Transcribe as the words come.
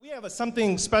have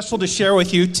something special to share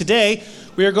with you. Today,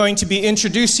 we are going to be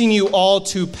introducing you all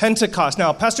to Pentecost.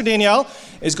 Now, Pastor Danielle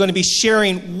is going to be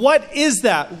sharing what is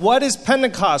that? What is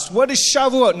Pentecost? What is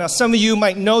Shavuot? Now, some of you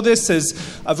might know this as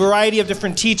a variety of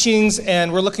different teachings,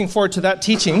 and we're looking forward to that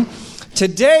teaching.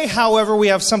 Today, however, we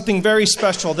have something very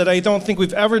special that I don't think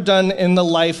we've ever done in the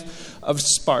life of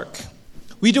Spark.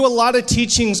 We do a lot of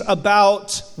teachings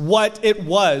about what it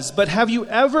was, but have you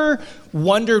ever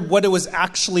wondered what it was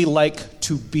actually like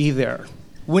to be there?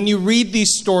 When you read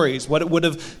these stories, what it would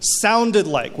have sounded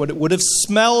like, what it would have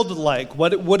smelled like,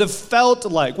 what it would have felt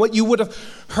like, what you would have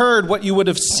heard, what you would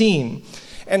have seen.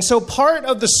 And so part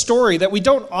of the story that we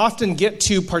don't often get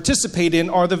to participate in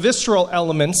are the visceral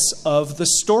elements of the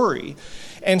story.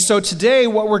 And so today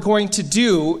what we're going to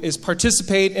do is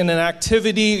participate in an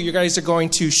activity you guys are going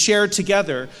to share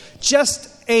together.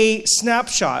 Just a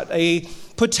snapshot, a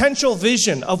potential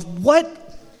vision of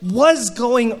what was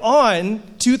going on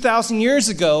 2,000 years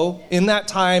ago in that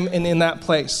time and in that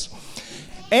place.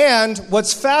 And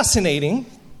what's fascinating,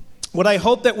 what I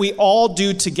hope that we all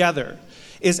do together,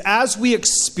 is as we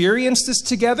experience this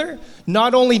together,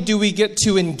 not only do we get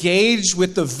to engage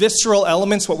with the visceral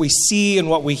elements, what we see and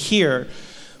what we hear,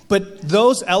 but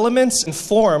those elements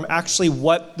inform actually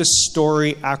what the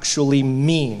story actually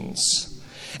means.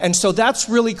 And so that's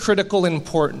really critical and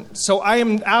important. So I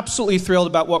am absolutely thrilled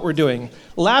about what we're doing.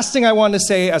 Last thing I want to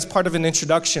say as part of an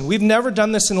introduction, we've never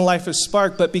done this in the life of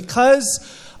Spark, but because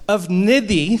of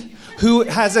Nidhi, who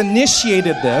has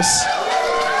initiated this,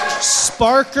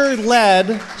 Sparker-led,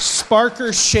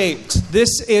 Sparker-shaped.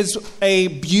 This is a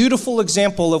beautiful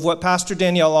example of what Pastor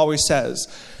Danielle always says,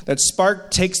 that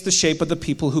Spark takes the shape of the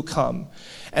people who come.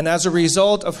 And as a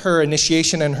result of her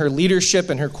initiation and her leadership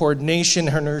and her coordination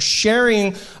and her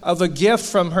sharing of a gift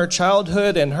from her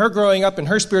childhood and her growing up and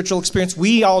her spiritual experience,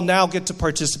 we all now get to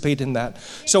participate in that.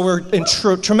 So we're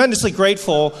tremendously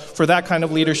grateful for that kind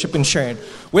of leadership and sharing.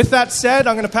 With that said,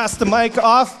 I'm going to pass the mic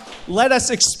off. Let us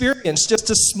experience just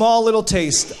a small little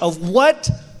taste of what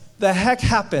the heck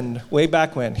happened way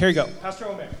back when. Here you go. Pastor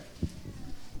Omer.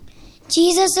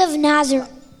 Jesus of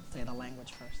Nazareth. Say the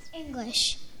language first.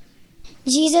 English.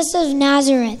 Jesus of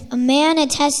Nazareth, a man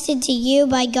attested to you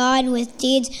by God with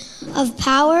deeds of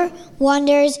power,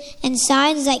 wonders, and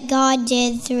signs that God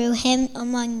did through him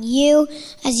among you,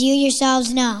 as you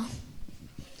yourselves know.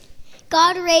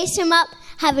 God raised him up,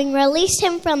 having released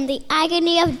him from the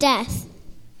agony of death,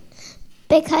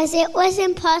 because it was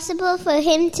impossible for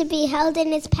him to be held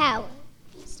in his power.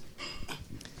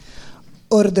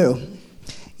 Urdu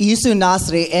यीशु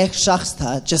नासरी एक शख्स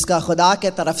था जिसका खुदा के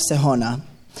तरफ से होना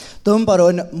तुम पर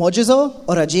उन मौजज़ों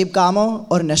और अजीब कामों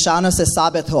और निशानों से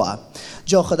साबित हुआ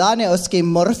जो खुदा ने उसकी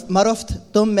मरुफ्त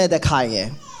तुम में दिखाई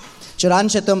है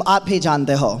चुनांचे तुम आप ही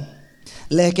जानते हो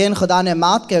लेकिन खुदा ने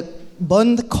मौत के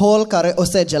बंद खोल कर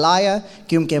उसे जलाया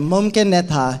क्योंकि मुमकिन न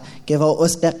था कि वो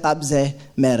उसके कब्जे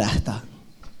में रहता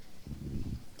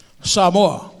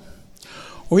Samoa.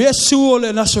 O Yesu o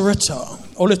le Nasareta,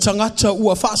 o le tangata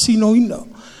ua whaasinoina.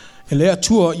 E lea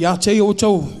tua ia te o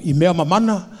tau i mea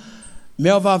mamana,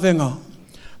 mea wawenga,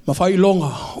 mawhai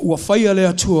longa, ua whaia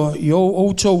lea tua i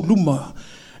o tau luma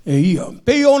e ia.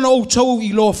 Pei ona o tau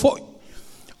i loa foi.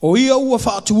 O ia ua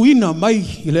whaatuina mai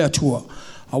i lea tua.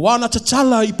 A wana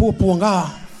tatala i puapuanga,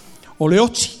 o le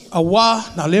oti, a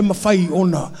wā na le mawhai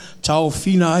ona tau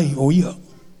whina ai o ia.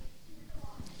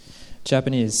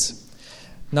 Japanese.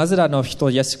 ナズラの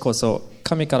人イエスこそ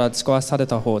神から使わされ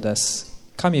た方です。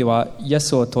神はイエ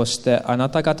スを通してあな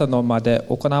た方の間で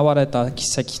行われた奇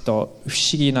跡と不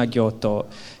思議な行と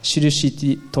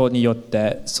印とによっ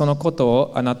てそのこと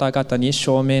をあなた方に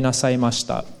証明なさいまし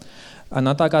た。あ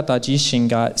なた方自身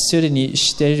がすでに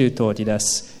している通りで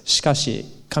す。しかし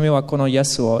神はこのイエ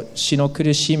スを死の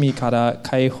苦しみから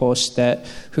解放して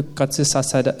復活さ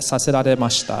せられま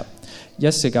した。イ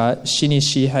エスが死に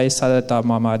支配された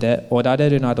ままでおられ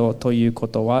るなどというこ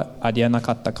とはありえな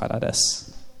かったからで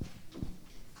す。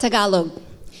Tagalog.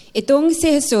 Itong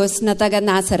si Jesus na taga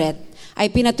Nazaret ay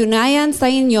pinatunayan sa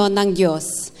inyo ng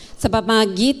Diyos sa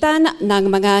pamamagitan ng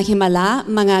mga himala,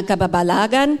 mga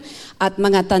kababalagan at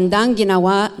mga tandang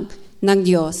ginawa ng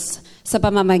Diyos sa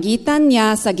pamamagitan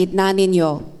niya sa gitna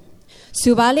ninyo.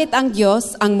 Subalit ang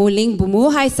Diyos ang muling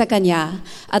bumuhay sa Kanya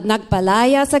at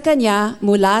nagpalaya sa Kanya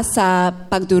mula sa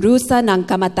pagdurusa ng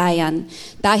kamatayan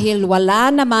dahil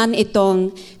wala naman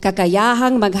itong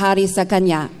kakayahang maghari sa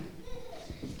Kanya.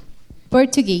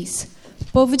 Português.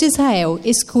 Povo de Israel,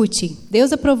 escute.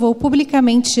 Deus aprovou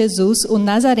publicamente Jesus, o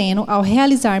Nazareno, ao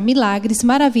realizar milagres,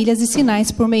 maravilhas e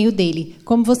sinais por meio dele,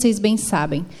 como vocês bem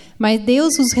sabem. Mas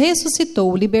Deus os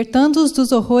ressuscitou, libertando-os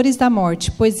dos horrores da morte,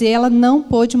 pois ela não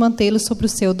pôde mantê-los sob o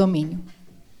seu domínio.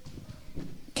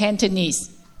 Cantonese。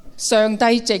上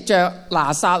帝藉着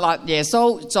拿撒勒耶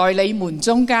穌在你們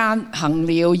中間行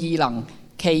了異能、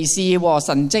奇事和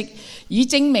神蹟，以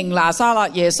證明拿撒勒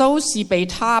耶穌是被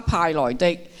他派來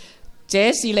的。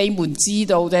這是你們知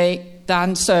道的，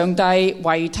但上帝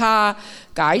為他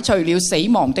解除了死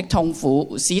亡的痛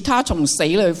苦，使他從死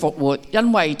裏復活，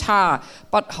因為他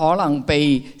不可能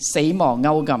被死亡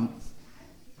勾禁。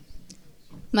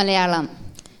Malayalam.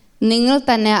 നിങ്ങൾ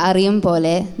തന്നെ അറിയും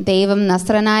പോലെ ദൈവം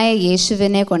നസ്രനായ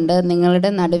യേശുവിനെ കൊണ്ട് നിങ്ങളുടെ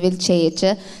നടുവിൽ ചെയ്യിച്ച്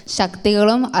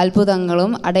ശക്തികളും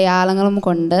അത്ഭുതങ്ങളും അടയാളങ്ങളും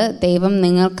കൊണ്ട് ദൈവം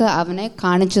നിങ്ങൾക്ക് അവനെ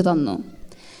കാണിച്ചു തന്നു.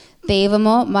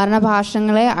 ദൈവമോ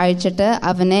മരണഭാഷങ്ങളെ അഴിച്ചിട്ട്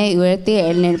അവനെ ഉയർത്തി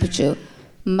എഴുന്നേൽപ്പിച്ചു.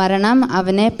 മരണം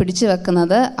അവനെ പിടിച്ചു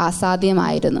വെക്കുന്നത്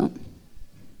അസാധ്യമായിരുന്നു.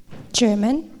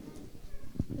 German.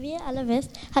 Wie ihr alle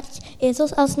wisst, hat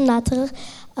Jesus aus Nazareth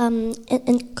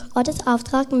in Gottes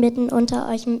Auftrag mitten unter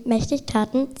euch mächtig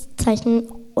Taten, Zeichen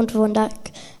und Wunder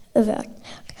gewirkt.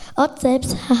 Gott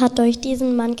selbst hat durch diesen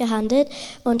Mann gehandelt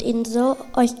und ihn so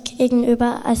euch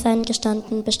gegenüber als seinen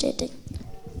Gestanden bestätigt.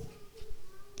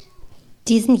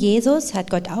 Diesen Jesus hat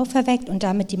Gott auferweckt und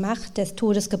damit die Macht des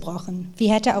Todes gebrochen.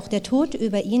 Wie hätte auch der Tod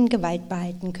über ihn Gewalt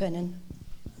behalten können?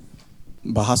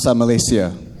 Bahasa Malaysia.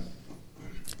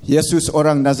 Yesus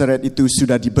orang Nazaret itu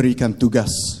sudah diberikan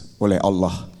tugas oleh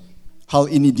Allah. Hal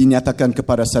ini dinyatakan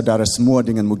kepada saudara semua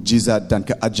dengan mukjizat dan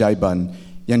keajaiban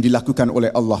yang dilakukan oleh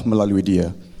Allah melalui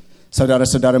dia.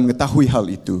 Saudara-saudara mengetahui hal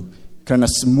itu kerana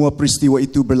semua peristiwa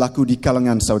itu berlaku di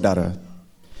kalangan saudara.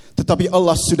 Tetapi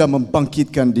Allah sudah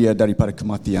membangkitkan dia daripada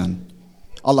kematian.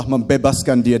 Allah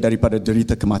membebaskan dia daripada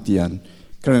derita kematian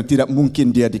kerana tidak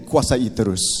mungkin dia dikuasai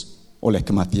terus oleh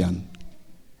kematian.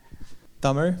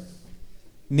 Tamil.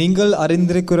 நீங்கள்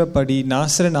அறிந்திருக்கிறபடி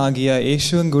நாசரனாகிய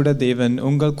இயேசுங்கூட தேவன்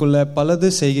உங்களுக்குள்ள பலது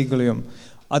செய்கைகளையும்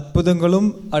அற்புதங்களும்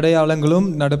அடையாளங்களும்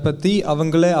நடப்பத்தி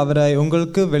அவரை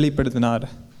உங்களுக்கு வெளிப்படுத்தினார்.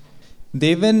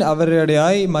 தேவன் அவருடைய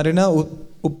மரண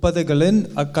உப்பதைகளின்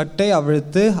அக்கட்டை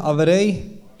அவிழ்த்து அவரை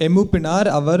எமுப்பினார்.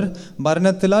 அவர்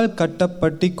மரணத்திலால்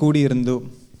கட்டப்பட்டு கூடியிருந்தோ.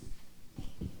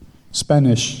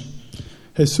 Spanish.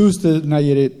 Jesús de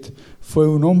Nazaret fue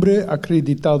un hombre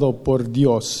acreditado por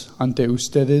Dios ante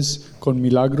ustedes con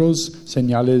milagros,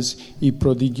 señales y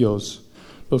prodigios,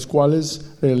 los cuales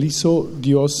realizó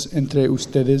Dios entre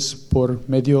ustedes por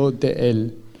medio de él,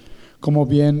 como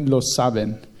bien lo saben.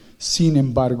 Sin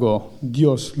embargo,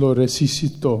 Dios lo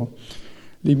resucitó,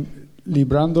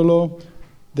 librándolo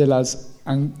de las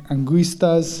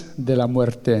angustias de la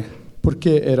muerte,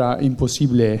 porque era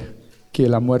imposible que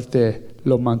la muerte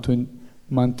lo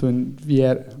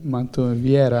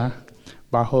mantuviera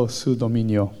bajo su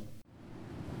dominio.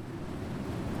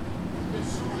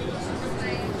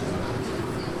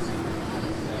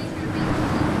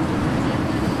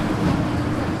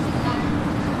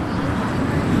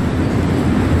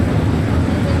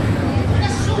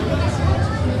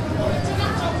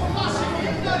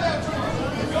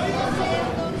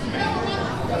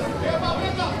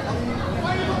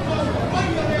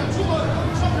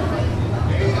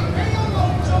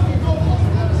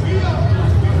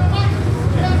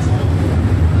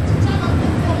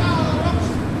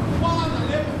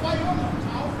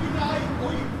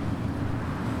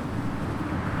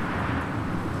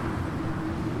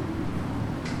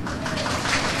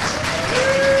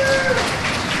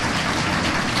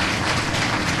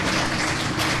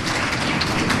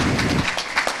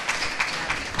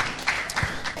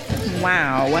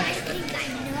 Wow.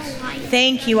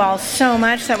 Thank you all so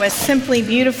much. That was simply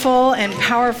beautiful and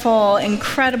powerful,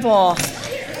 incredible,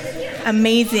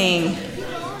 amazing.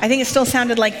 I think it still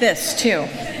sounded like this too.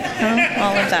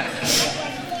 All of that.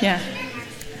 Yeah.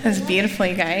 That was beautiful,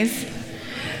 you guys.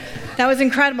 That was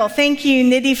incredible. Thank you,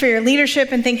 Nidhi, for your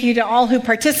leadership, and thank you to all who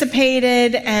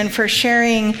participated and for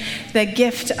sharing the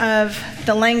gift of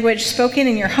the language spoken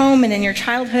in your home and in your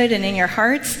childhood and in your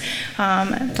hearts,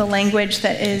 the language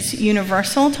that is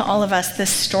universal to all of us,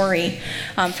 this story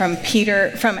from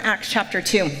Acts chapter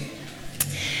 2.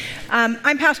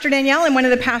 I'm Pastor Danielle. I'm one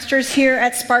of the pastors here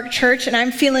at Spark Church, and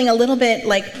I'm feeling a little bit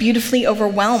like beautifully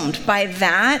overwhelmed by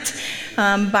that,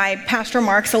 by Pastor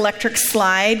Mark's electric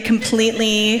slide,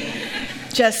 completely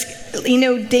just,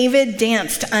 David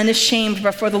danced unashamed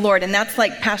before the Lord, and that's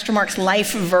like Pastor Mark's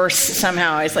life verse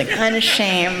somehow. It's like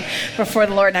unashamed before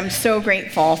the Lord. I'm so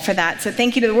grateful for that. So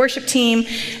thank you to the worship team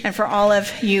and for all of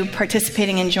you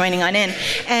participating and joining on in.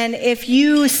 And if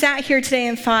you sat here today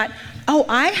and thought, oh,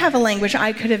 I have a language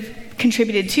I could have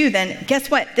contributed to, then guess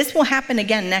what? This will happen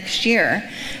again next year.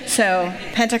 So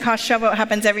Pentecost Shavuot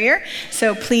happens every year.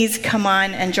 So please come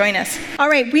on and join us. All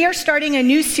right, we are starting a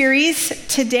new series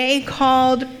today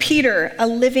called Peter, A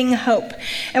Living Hope.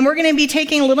 And we're going to be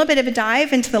taking a little bit of a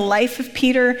dive into the life of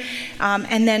Peter,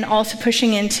 and then also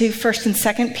pushing into 1st and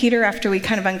 2nd Peter after we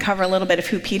kind of uncover a little bit of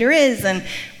who Peter is and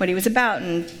what he was about.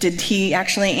 And did he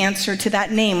actually answer to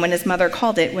that name when his mother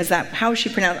called it? Was that how she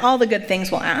pronounced? All the good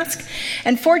things we'll ask.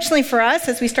 And fortunately for us,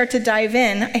 as we start to dive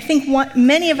in, I think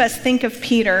many of us think of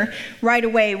Peter right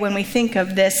away when we think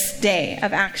of this day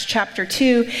of Acts chapter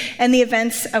 2 and the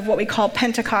events of what we call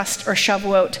Pentecost or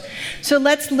Shavuot. So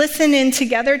let's listen in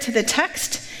together to the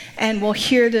text, and we'll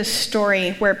hear this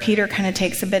story where Peter kind of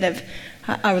takes a bit of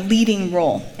a leading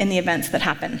role in the events that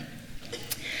happen.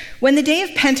 When the day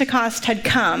of Pentecost had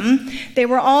come, they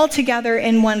were all together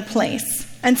in one place.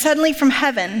 And suddenly from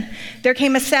heaven, there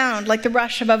came a sound like the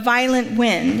rush of a violent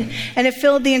wind, and it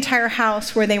filled the entire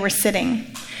house where they were sitting.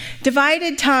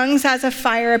 Divided tongues as of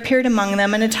fire appeared among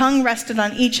them, and a tongue rested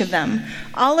on each of them.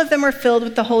 All of them were filled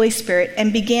with the Holy Spirit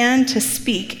and began to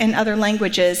speak in other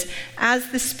languages as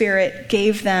the Spirit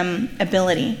gave them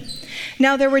ability.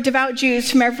 Now there were devout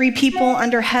Jews from every people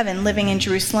under heaven living in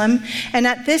Jerusalem, and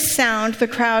at this sound the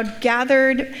crowd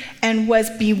gathered and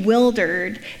was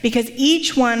bewildered because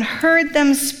each one heard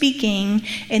them speaking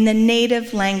in the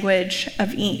native language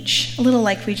of each, a little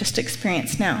like we just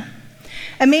experienced now.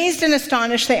 Amazed and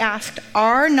astonished, they asked,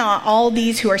 "Are not all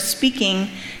these who are speaking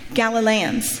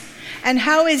Galileans? And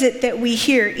how is it that we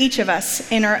hear each of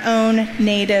us in our own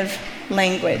native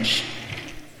language?"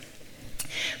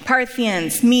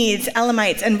 Parthians, Medes,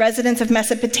 Elamites, and residents of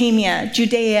Mesopotamia,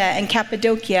 Judea and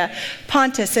Cappadocia,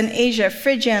 Pontus and Asia,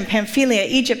 Phrygia and Pamphylia,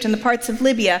 Egypt and the parts of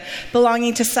Libya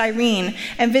belonging to Cyrene,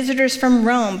 and visitors from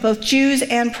Rome, both Jews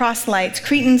and proselytes,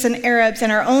 Cretans and Arabs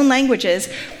in our own languages,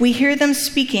 we hear them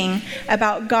speaking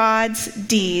about God's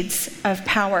deeds of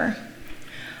power.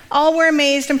 All were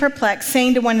amazed and perplexed,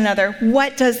 saying to one another,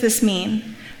 "What does this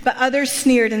mean?" But others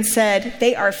sneered and said,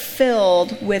 "They are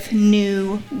filled with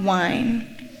new wine."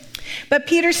 But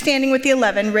Peter, standing with the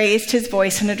 11, raised his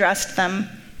voice and addressed them.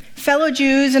 "Fellow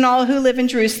Jews and all who live in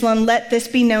Jerusalem, let this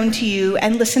be known to you,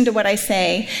 and listen to what I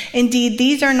say. Indeed,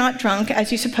 these are not drunk,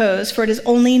 as you suppose, for it is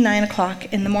only 9:00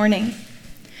 in the morning.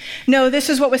 No, this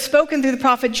is what was spoken through the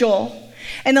prophet Joel.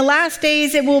 In the last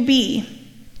days it will be,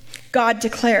 God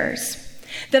declares,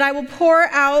 that I will pour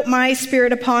out my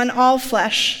Spirit upon all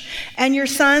flesh, and your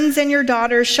sons and your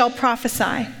daughters shall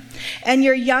prophesy. And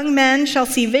your young men shall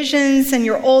see visions, and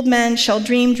your old men shall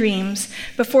dream dreams,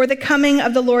 before the coming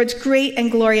of the Lord's great and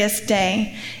glorious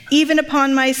day. Even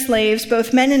upon my slaves,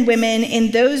 both men and women, in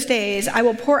those days I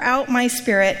will pour out my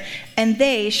Spirit, and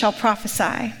they shall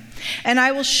prophesy. And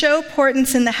I will show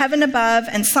portents in the heaven above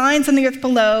and signs on the earth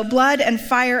below, blood and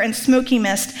fire and smoky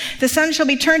mist. The sun shall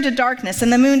be turned to darkness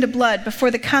and the moon to blood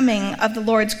before the coming of the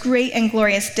Lord's great and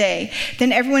glorious day.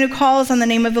 Then everyone who calls on the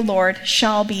name of the Lord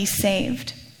shall be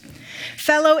saved.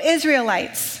 Fellow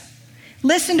Israelites,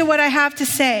 listen to what I have to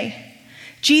say.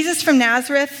 Jesus from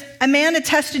Nazareth, a man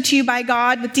attested to you by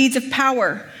God with deeds of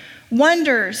power,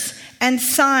 wonders and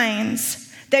signs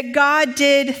that God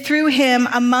did through him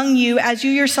among you, as you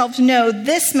yourselves know.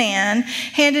 This man,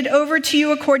 handed over to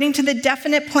you according to the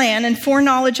definite plan and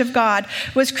foreknowledge of God,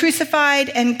 was crucified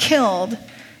and killed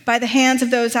by the hands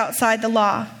of those outside the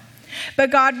law.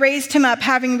 But God raised him up,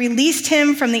 having released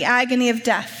him from the agony of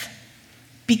death,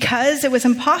 because it was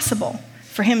impossible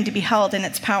for him to be held in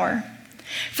its power.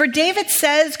 For David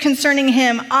says concerning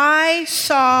him, I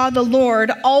saw the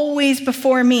Lord always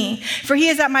before me, for he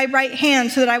is at my right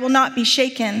hand so that I will not be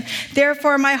shaken.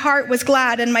 Therefore my heart was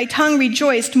glad and my tongue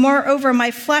rejoiced. Moreover,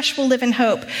 my flesh will live in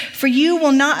hope, for you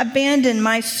will not abandon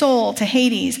my soul to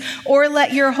Hades, or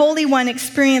let your Holy One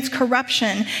experience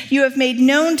corruption. You have made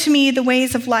known to me the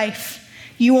ways of life.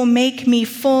 You will make me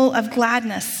full of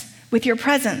gladness with your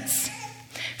presence.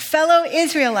 Fellow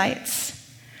Israelites,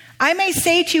 I may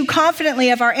say to you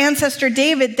confidently of our ancestor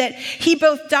David that he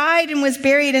both died and was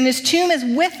buried, and his tomb is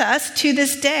with us to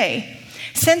this day.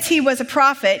 Since he was a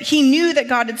prophet, he knew that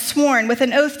God had sworn with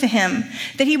an oath to him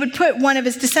that he would put one of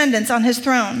his descendants on his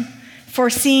throne.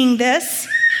 Foreseeing this,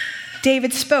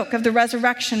 David spoke of the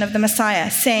resurrection of the Messiah,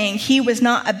 saying he was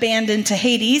not abandoned to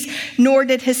Hades, nor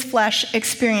did his flesh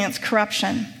experience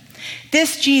corruption.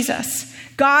 This Jesus,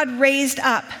 God raised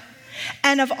up,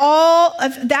 and of all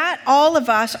of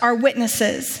us are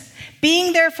witnesses.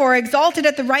 Being therefore exalted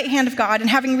at the right hand of God, and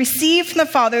having received from the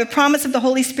Father the promise of the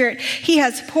Holy Spirit, he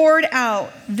has poured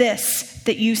out this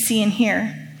that you see and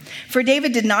hear. For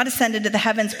David did not ascend into the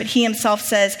heavens, but he himself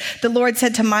says, the Lord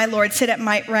said to my Lord, sit at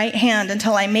my right hand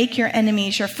until I make your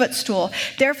enemies your footstool.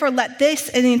 Therefore let this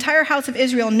and the entire house of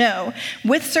Israel know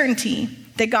with certainty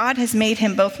that God has made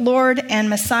him both Lord and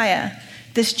Messiah,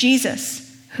 this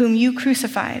Jesus, whom you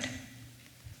crucified.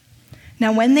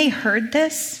 Now when they heard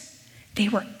this, they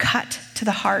were cut to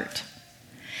the heart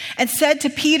and said to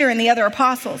Peter and the other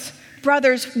apostles,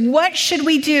 brothers, what should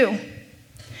we do?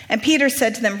 And Peter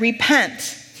said to them,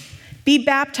 repent, be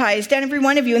baptized, every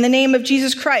one of you, in the name of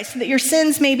Jesus Christ, so that your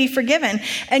sins may be forgiven,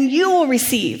 and you will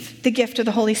receive the gift of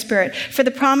the Holy Spirit. For the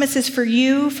promise is for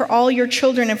you, for all your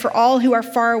children, and for all who are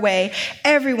far away,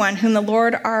 everyone whom the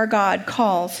Lord our God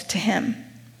calls to him.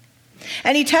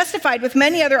 And he testified with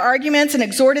many other arguments and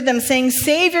exhorted them, saying,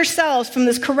 save yourselves from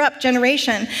this corrupt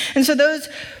generation. And so those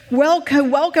who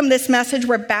welcomed this message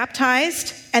were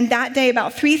baptized, and that day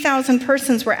about 3,000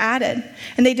 persons were added.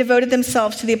 And they devoted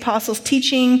themselves to the apostles'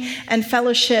 teaching and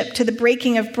fellowship, to the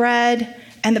breaking of bread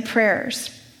and the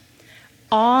prayers.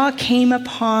 Awe came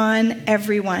upon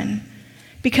everyone,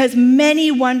 because many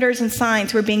wonders and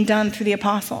signs were being done through the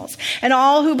apostles. And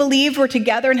all who believed were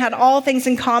together and had all things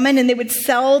in common, and they would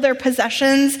sell their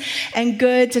possessions and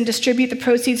goods and distribute the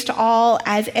proceeds to all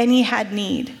as any had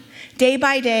need. Day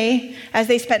by day, as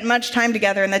they spent much time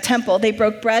together in the temple, they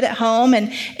broke bread at home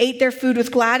and ate their food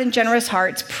with glad and generous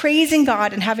hearts, praising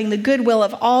God and having the goodwill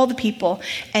of all the people.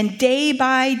 And day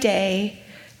by day,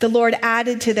 the Lord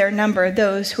added to their number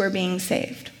those who were being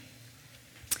saved.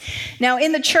 Now,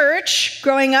 in the church,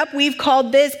 growing up, we've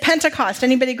called this Pentecost.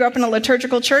 Anybody grew up in a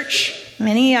liturgical church?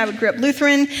 Many. I grew up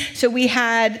Lutheran. So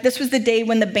this was the day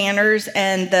when the banners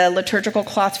and the liturgical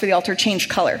cloths for the altar changed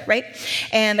color, right?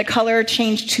 And the color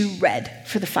changed to red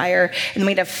for the fire. And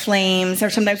we'd have flames.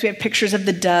 Or sometimes we have pictures of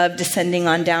the dove descending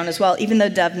on down as well, even though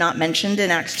dove not mentioned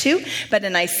in Acts 2, but a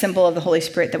nice symbol of the Holy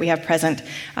Spirit that we have present.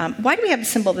 Why do we have the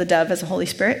symbol of the dove as a Holy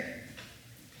Spirit?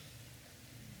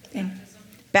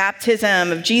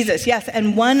 Baptism of Jesus, yes.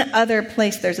 And one other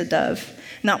place there's a dove.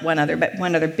 Not one other, but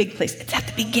one other big place. It's at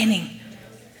the beginning.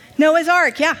 Noah's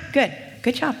Ark, yeah, good.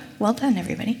 Good job. Well done,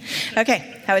 everybody.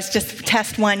 Okay, that was just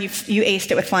test one. You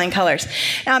aced it with flying colors.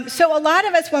 So a lot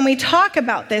of us, when we talk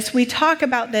about this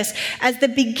as the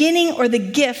beginning or the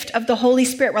gift of the Holy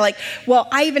Spirit. We're like, well,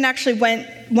 I even actually went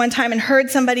one time and heard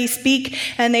somebody speak,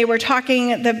 and they were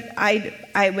talking.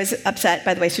 I was upset,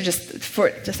 by the way, so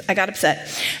I got upset.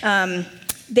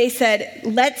 They said,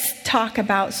 let's talk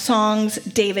about songs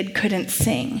David couldn't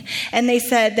sing. And they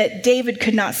said that David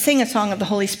could not sing a song of the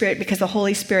Holy Spirit because the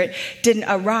Holy Spirit didn't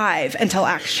arrive until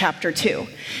Acts chapter 2.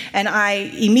 And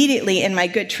I immediately, in my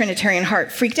good Trinitarian heart,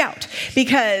 freaked out.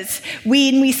 Because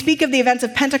when we speak of the events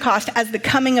of Pentecost as the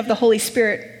coming of the Holy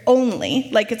Spirit only,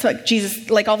 like it's like Jesus,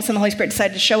 like all of a sudden the Holy Spirit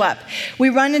decided to show up, we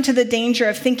run into the danger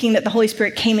of thinking that the Holy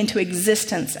Spirit came into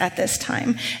existence at this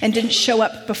time and didn't show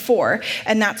up before.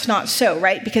 And that's not so,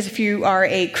 right? Because if you are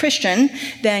a Christian,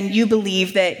 then you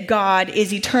believe that God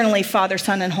is eternally Father,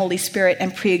 Son, and Holy Spirit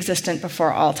and pre-existent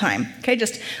before all time. Okay,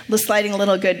 just sliding a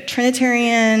little good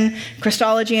Trinitarian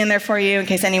Christology in there for you in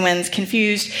case anyone's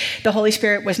confused. The Holy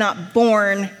Spirit was not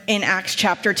born in Acts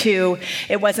chapter 2.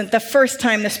 It wasn't the first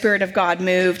time the Spirit of God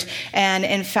moved. And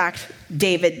in fact,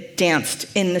 David danced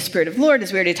in the Spirit of the Lord,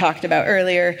 as we already talked about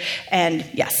earlier. And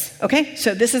yes, okay,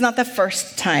 so this is not the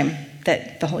first time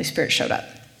that the Holy Spirit showed up.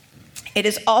 It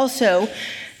is also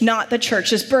not the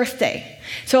church's birthday.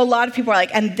 So a lot of people are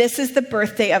like, and this is the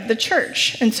birthday of the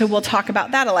church. And so we'll talk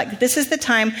about that a lot. This is the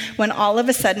time when all of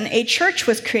a sudden a church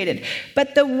was created.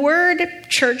 But the word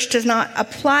church does not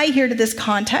apply here to this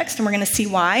context, and we're going to see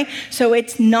why. So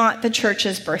it's not the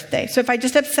church's birthday. So if I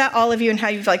just upset all of you and how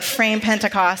you've framed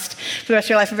Pentecost for the rest of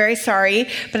your life, I'm very sorry.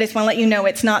 But I just want to let you know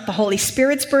it's not the Holy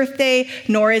Spirit's birthday,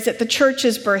 nor is it the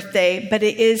church's birthday, but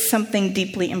it is something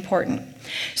deeply important.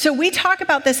 So we talk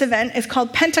about this event. It's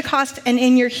called Pentecost, and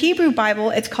in your Hebrew Bible,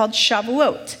 it's called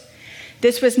Shavuot.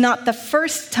 This was not the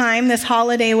first time this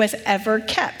holiday was ever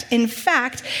kept. In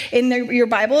fact, in your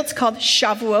Bible, it's called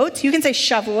Shavuot. You can say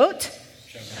Shavuot.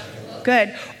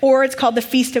 Good. Or it's called the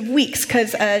Feast of Weeks,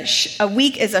 because a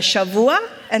week is a Shavua,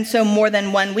 and so more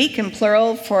than 1 week in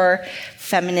plural for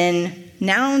feminine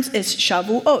nouns is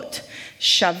Shavuot.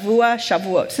 Shavua,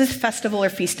 Shavuot. So this is festival or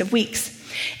Feast of Weeks.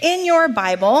 In your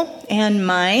Bible and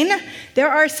mine, there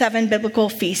are 7 biblical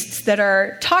feasts that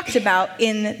are talked about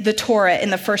in the Torah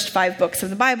in the first 5 books of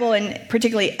the Bible, and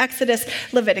particularly Exodus,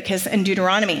 Leviticus, and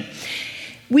Deuteronomy.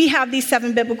 we have these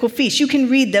 7 biblical feasts. You can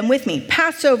read them with me.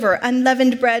 Passover,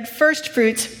 unleavened bread, first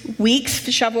fruits, weeks,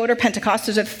 Shavuot or Pentecost.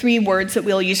 Those are 3 words that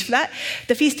we'll use for that.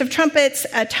 The Feast of Trumpets,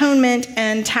 Atonement,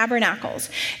 and Tabernacles.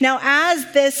 Now,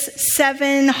 as this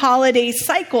 7 holiday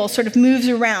cycle sort of moves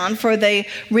around for the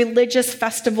religious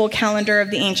festival calendar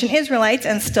of the ancient Israelites,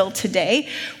 and still today,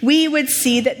 we would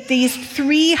see that these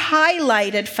 3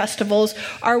 highlighted festivals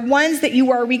are ones that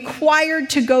you are required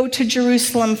to go to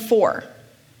Jerusalem for.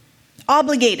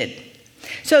 Obligated.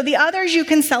 So the others you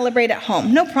can celebrate at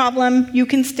home. No problem. You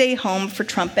can stay home for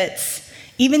trumpets.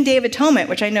 Even Day of Atonement,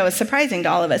 which I know is surprising to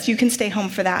all of us, you can stay home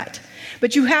for that.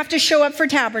 But you have to show up for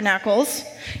tabernacles.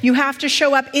 You have to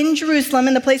show up in Jerusalem,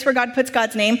 in the place where God puts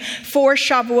God's name, for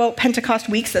Shavuot, Pentecost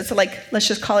weeks. That's like, let's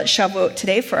just call it Shavuot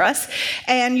today for us.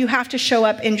 And you have to show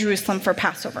up in Jerusalem for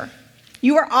Passover.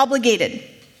 You are obligated.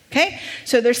 Okay,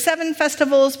 so there's 7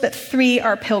 festivals, but 3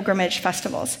 are pilgrimage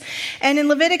festivals. And in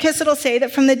Leviticus, it'll say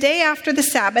that from the day after the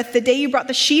Sabbath, the day you brought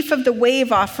the sheaf of the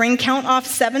wave offering, count off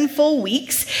 7 full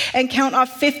weeks, and count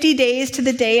off 50 days to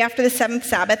the day after the 7th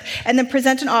Sabbath, and then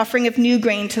present an offering of new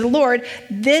grain to the Lord.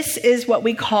 This is what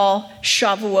we call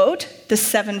Shavuot, the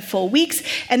 7 full weeks,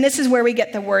 and this is where we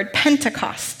get the word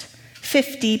Pentecost.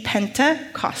 50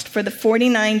 Pentecost for the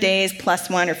 49 days plus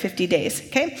 1 or 50 days,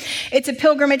 okay? It's a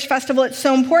pilgrimage festival. It's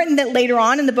so important that later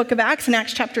on in the book of Acts, in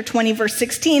Acts chapter 20, verse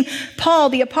 16, Paul,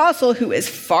 the apostle, who is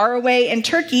far away in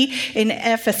Turkey, in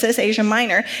Ephesus, Asia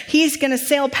Minor, he's going to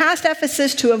sail past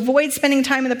Ephesus to avoid spending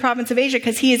time in the province of Asia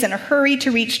because he is in a hurry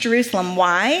to reach Jerusalem.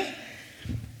 Why?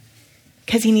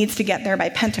 Because he needs to get there by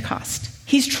Pentecost.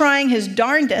 He's trying his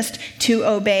darndest to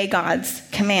obey God's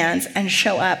commands and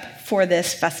show up for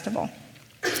this festival.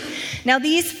 Now,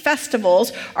 these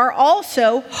festivals are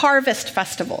also harvest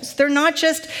festivals. They're not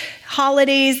just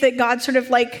holidays that God sort of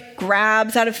like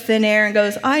grabs out of thin air and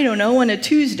goes, I don't know, on a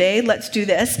Tuesday, let's do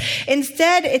this.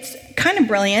 Instead, it's kind of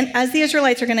brilliant. As the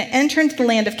Israelites are going to enter into the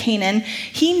land of Canaan,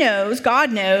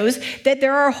 God knows that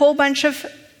there are a whole bunch of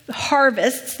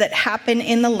harvests that happen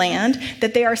in the land,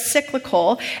 that they are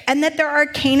cyclical, and that there are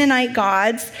Canaanite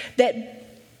gods that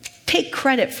take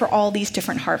credit for all these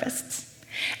different harvests.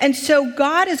 And so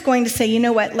God is going to say, you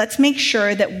know what, let's make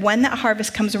sure that when that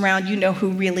harvest comes around, you know who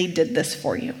really did this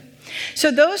for you.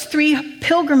 So those 3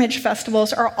 pilgrimage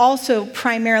festivals are also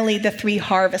primarily the 3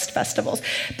 harvest festivals.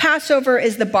 Passover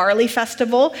is the barley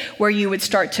festival, where you would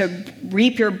start to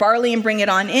reap your barley and bring it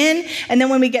on in. And then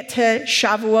when we get to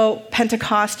Shavuot,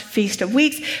 Pentecost, Feast of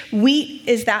Weeks, wheat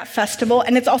is that festival.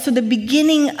 And it's also the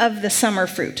beginning of the summer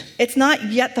fruit. It's not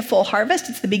yet the full harvest.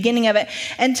 It's the beginning of it.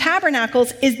 And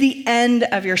Tabernacles is the end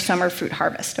of your summer fruit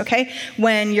harvest, okay?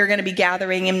 When you're going to be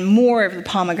gathering in more of the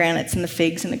pomegranates and the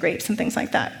figs and the grapes and things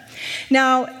like that.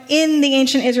 Now, in the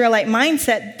ancient Israelite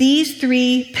mindset, these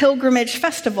 3 pilgrimage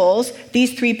festivals,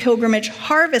 these 3 pilgrimage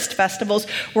harvest festivals,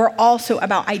 were also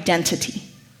about identity.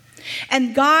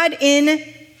 And God in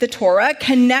the Torah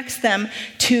connects them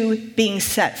to being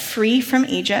set free from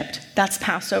Egypt, that's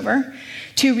Passover,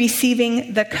 to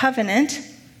receiving the covenant.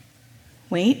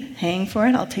 Wait, hang for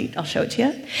it, I'll show it to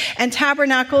you. And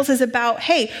Tabernacles is about,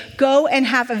 hey, go and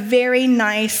have a very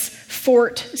nice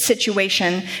fort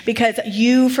situation, because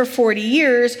you for 40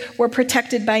 years were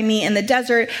protected by me in the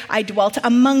desert. I dwelt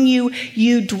among you.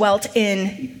 You dwelt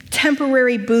in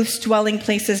temporary booths, dwelling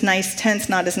places, nice tents,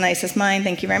 not as nice as mine.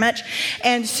 Thank you very much.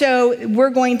 And so we're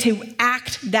going to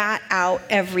act that out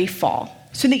every fall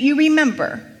so that you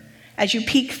remember as you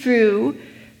peek through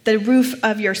the roof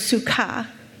of your sukkah,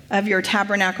 of your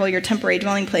tabernacle, your temporary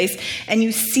dwelling place, and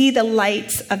you see the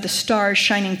lights of the stars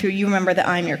shining through, you remember that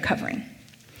I'm your covering.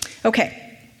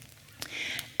 Okay.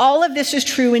 All of this is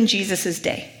true in Jesus'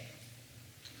 day.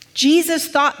 Jesus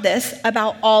thought this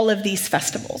about all of these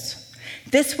festivals.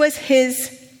 This was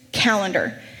his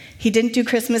calendar. He didn't do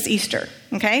Christmas, Easter,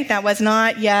 okay? That was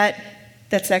not yet,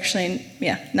 that's actually,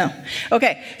 no.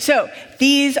 Okay, so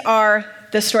these are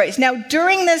the stories. Now,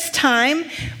 during this time,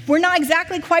 we're not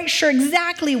exactly quite sure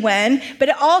exactly when, but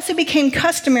it also became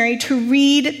customary to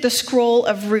read the scroll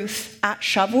of Ruth at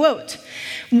Shavuot.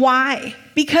 Why?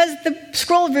 Because the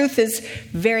scroll of Ruth is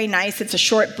very nice. It's a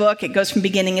short book. It goes from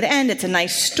beginning to end. It's a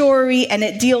nice story, and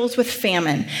it deals with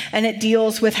famine, and it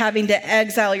deals with having to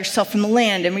exile yourself from the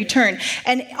land and return.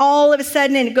 And all of a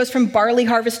sudden, and it goes from barley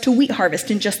harvest to wheat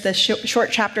harvest in just the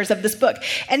short chapters of this book.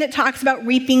 And it talks about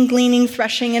reaping, gleaning,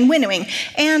 threshing, and winnowing.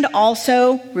 And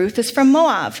also, Ruth is from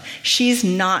Moab. She's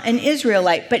not an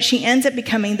Israelite, but she ends up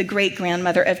becoming the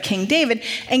great-grandmother of King David.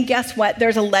 And guess what?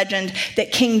 There's a legend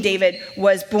that King David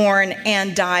was born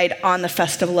and died on the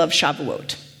festival of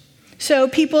Shavuot. So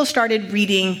people started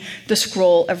reading the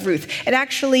scroll of Ruth. It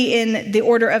actually, in the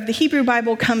order of the Hebrew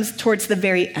Bible, comes towards the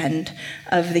very end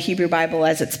of the Hebrew Bible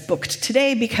as it's booked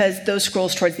today, because those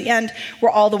scrolls towards the end were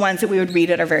all the ones that we would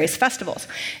read at our various festivals.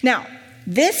 Now,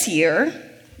 this year,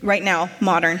 right now,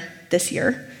 modern, this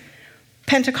year,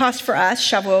 Pentecost for us,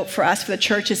 Shavuot for us, for the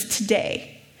church, is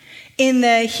today. In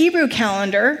the Hebrew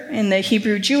calendar, in the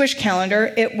Hebrew Jewish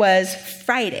calendar, it was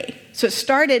Friday. So it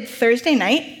started Thursday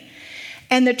night.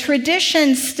 And the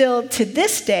tradition still to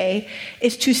this day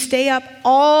is to stay up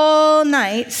all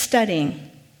night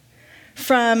studying.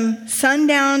 From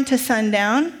sundown to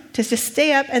sundown, to just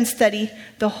stay up and study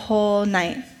the whole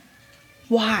night.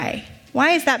 Why? Why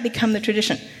has that become the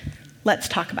tradition? Let's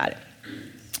talk about it.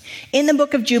 In the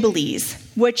book of Jubilees,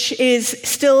 which is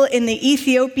still in the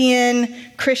Ethiopian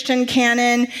Christian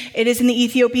canon, it is in the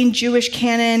Ethiopian Jewish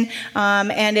canon,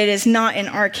 and it is not in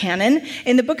our canon.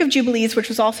 In the book of Jubilees, which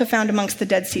was also found amongst the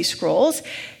Dead Sea Scrolls,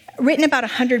 written about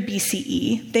 100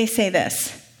 BCE, they say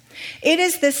this: "It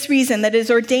is this reason that it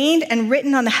is ordained and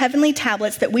written on the heavenly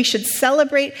tablets that we should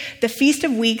celebrate the Feast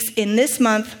of Weeks in this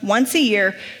month once a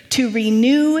year, to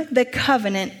renew the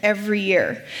covenant every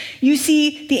year." You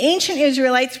see, the ancient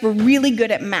Israelites were really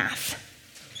good at math.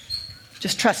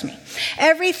 Just trust me.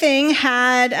 Everything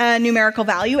had a numerical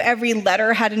value. Every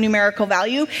letter had a numerical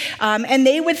value. And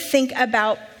they would think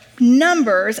about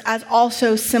numbers as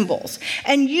also symbols.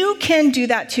 And you can do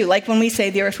that too. Like when we say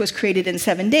the earth was created in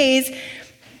 7 days,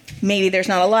 maybe there's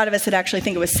not a lot of us that actually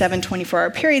think it was 7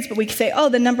 24-hour periods, but we can say, oh,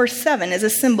 the number 7 is a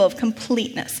symbol of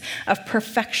completeness, of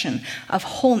perfection, of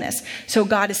wholeness. So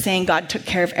God is saying God took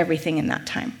care of everything in that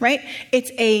time, right? It's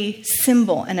a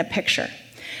symbol and a picture.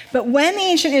 But when the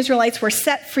ancient Israelites were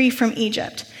set free from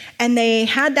Egypt, and they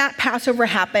had that Passover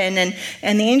happen,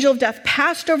 and the angel of death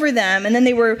passed over them, and then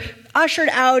they were ushered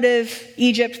out of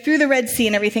Egypt through the Red Sea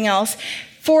and everything else,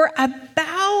 for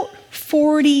about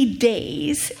 40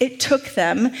 days it took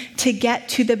them to get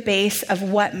to the base of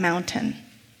what mountain?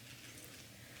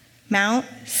 Mount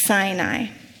Sinai.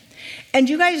 And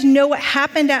do you guys know what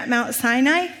happened at Mount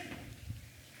Sinai?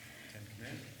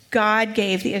 God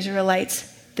gave the Israelites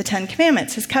the 10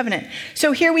 Commandments, his covenant.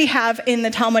 So here we have in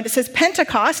the Talmud, it says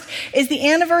Pentecost is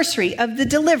the anniversary of the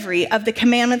delivery of the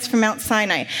commandments from Mount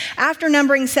Sinai. After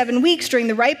numbering 7 weeks during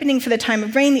the ripening for the time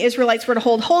of rain, the Israelites were to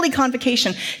hold holy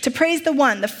convocation to praise the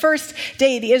one. The first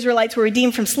day the Israelites were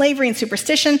redeemed from slavery and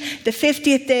superstition. The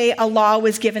 50th day a law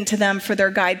was given to them for their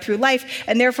guide through life,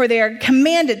 and therefore they are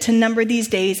commanded to number these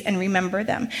days and remember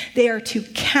them. They are to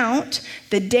count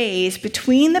the days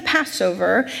between the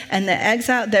Passover and the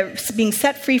exile, the being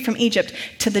set free from Egypt,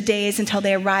 to the days until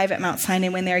they arrive at Mount Sinai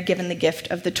when they are given the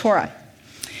gift of the Torah.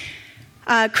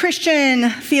 Christian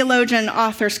theologian,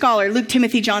 author, scholar Luke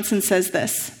Timothy Johnson says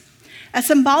this: "A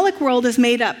symbolic world is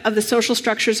made up of the social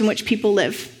structures in which people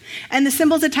live, and the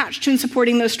symbols attached to and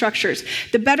supporting those structures.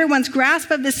 The better one's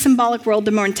grasp of this symbolic world,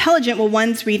 the more intelligent will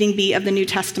one's reading be of the New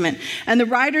Testament. And the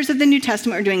writers of the New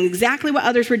Testament are doing exactly what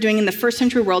others were doing in the first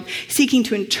century world, seeking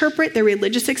to interpret their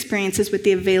religious experiences with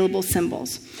the available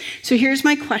symbols." So here's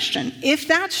my question. If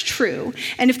that's true,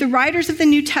 and if the writers of the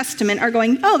New Testament are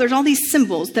going, oh, there's all these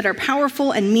symbols that are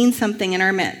powerful and mean something in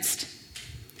our midst,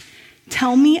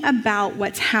 tell me about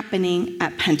what's happening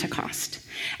at Pentecost.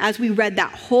 As we read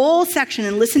that whole section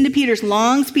and listened to Peter's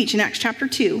long speech in Acts chapter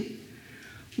 2,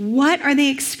 what are they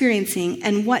experiencing,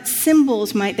 and what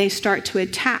symbols might they start to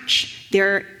attach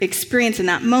their experience in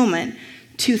that moment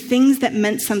to things that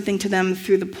meant something to them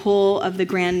through the pull of the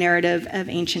grand narrative of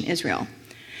ancient Israel?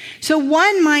 So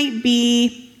one might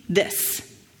be this: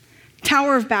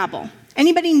 Tower of Babel.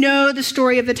 Anybody know the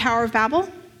story of the Tower of Babel?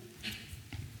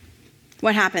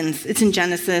 What happens? It's in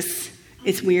Genesis.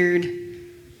 It's weird.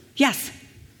 Yes?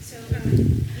 So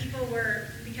people were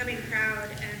becoming proud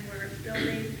and were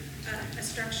building a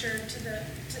structure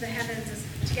to the heavens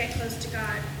to get close to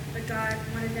God, but God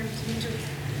wanted them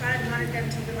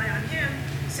to rely on Him.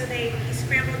 So he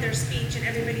scrambled their speech, and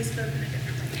everybody spoke in a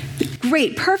different way.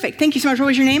 Great, perfect. Thank you so much. What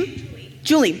was your name?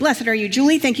 Julie. Blessed are you,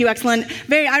 Julie. Thank you, excellent.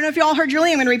 I don't know if you all heard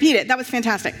Julie. I'm going to repeat it. That was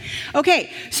fantastic.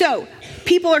 Okay, so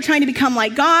people are trying to become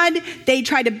like God. They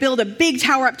try to build a big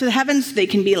tower up to the heavens so they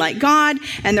can be like God,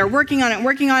 and they're working on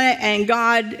it, and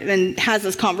God has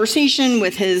this conversation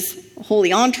with his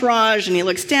holy entourage, and he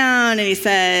looks down and he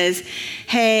says,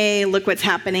 hey, look what's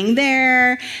happening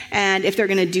there, and if they're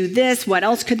going to do this, what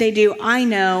else could they do? I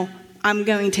know, I'm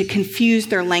going to confuse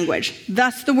their language.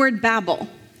 Thus the word Babel.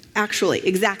 Actually,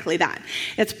 exactly that.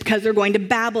 It's because they're going to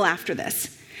babble after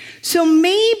this. So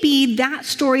maybe that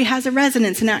story has a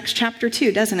resonance in Acts chapter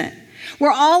 2, doesn't it?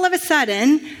 Where all of a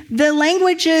sudden, the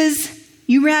languages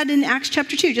You read in Acts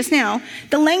chapter 2 just now,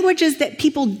 the languages that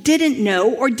people didn't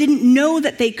know or didn't know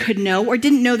that they could know or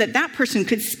didn't know that that person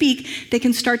could speak, they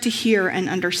can start to hear and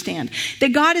understand.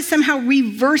 That God is somehow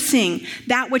reversing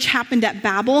that which happened at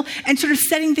Babel and sort of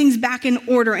setting things back in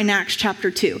order in Acts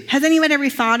chapter 2. Has anyone ever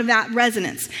thought of that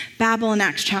resonance? Babel in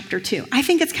Acts chapter 2. I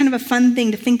think it's kind of a fun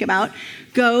thing to think about.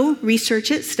 Go,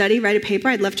 research it, study, write a paper.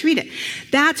 I'd love to read it.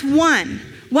 That's one.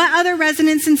 What other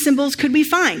resonance and symbols could we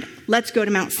find? Let's go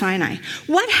to Mount Sinai.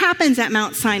 What happens at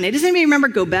Mount Sinai? Does anybody remember?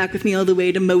 Go back with me all the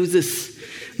way to Moses.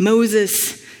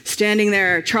 Moses standing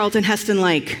there, Charlton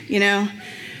Heston-like,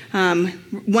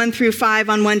 1 through 5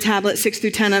 on one tablet, 6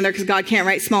 through 10 on there, because God can't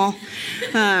write small.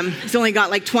 He's only got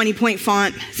like 20-point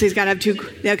font, so he's got to have two.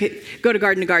 Okay, go to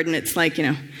garden. It's like,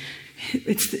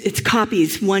 it's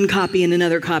copies, one copy and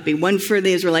another copy, one for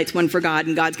the Israelites, one for God,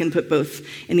 and God's going to put both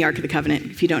in the Ark of the Covenant.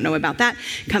 If you don't know about that,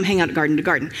 come hang out at garden to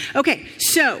garden. Okay,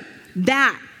 so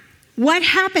what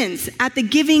happens at the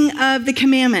giving of the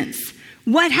commandments?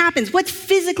 What happens? What's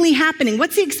physically happening?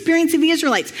 What's the experience of the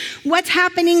Israelites? What's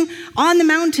happening on the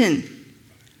mountain?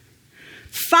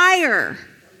 Fire.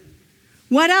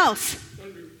 What else?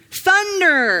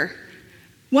 Thunder.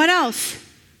 What else?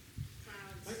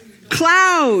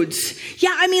 Clouds.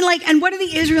 Yeah, and what are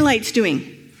the Israelites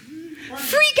doing?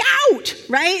 Freak out,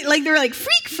 right? They're like,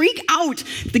 freak out.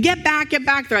 They get back.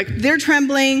 They're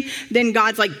trembling. Then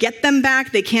God's like, get them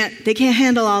back. They can't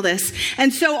handle all this.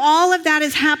 And so all of that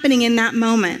is happening in that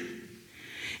moment.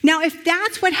 Now, if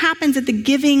that's what happens at the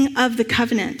giving of the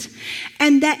covenant,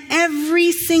 and that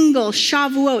every single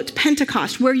Shavuot,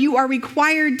 Pentecost, where you are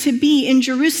required to be in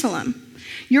Jerusalem,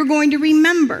 you're going to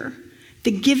remember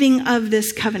the giving of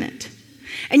this covenant.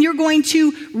 And you're going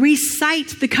to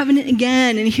recite the covenant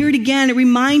again and hear it again and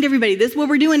remind everybody, this is what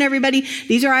we're doing, everybody.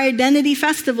 These are our identity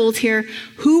festivals here.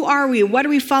 Who are we? What are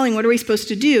we following? What are we supposed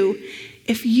to do?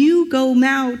 If you go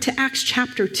now to Acts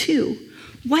chapter 2,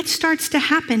 what starts to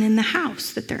happen in the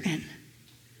house that they're in?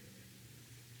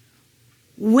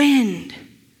 Wind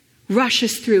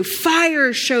rushes through.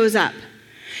 Fire shows up.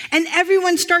 And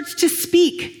everyone starts to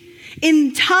speak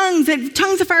in tongues. And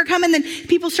tongues of fire come, and then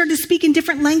people start to speak in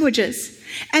different languages.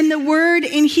 And the word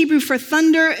in Hebrew for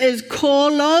thunder is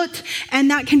kolot,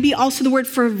 and that can be also the word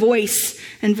for voice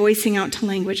and voicing out to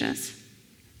languages.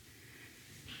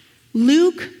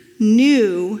 Luke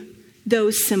knew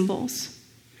those symbols.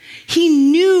 He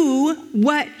knew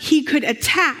what he could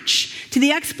attach to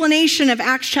the explanation of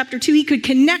Acts chapter 2. He could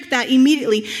connect that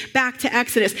immediately back to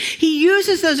Exodus. He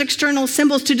uses those external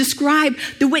symbols to describe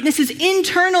the witness's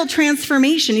internal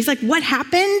transformation. He's like, what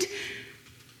happened?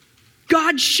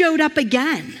 God showed up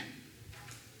again.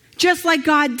 Just like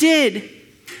God did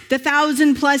the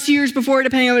 1,000+ years before,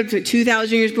 depending on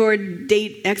 2,000 years before,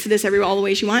 date Exodus all the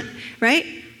ways you want, right?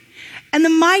 And the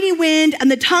mighty wind and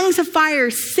the tongues of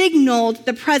fire signaled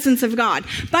the presence of God.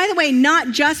 By the way,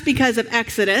 not just because of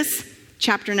Exodus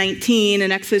chapter 19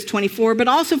 and Exodus 24, but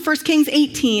also 1 Kings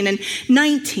 18 and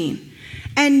 19.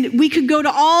 And we could go to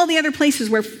all the other places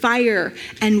where fire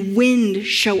and wind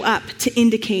show up to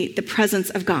indicate the presence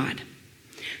of God.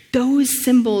 Those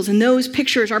symbols and those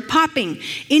pictures are popping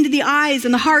into the eyes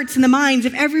and the hearts and the minds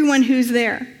of everyone who's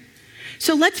there.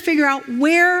 So let's figure out,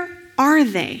 where are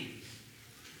they?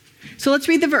 So let's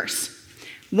read the verse.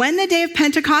 When the day of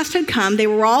Pentecost had come, they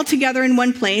were all together in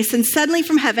one place, and suddenly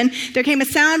from heaven there came a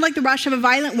sound like the rush of a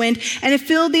violent wind, and it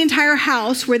filled the entire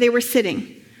house where they were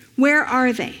sitting. Where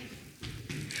are they?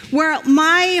 Well,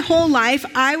 my whole life,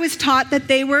 I was taught that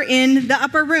they were in the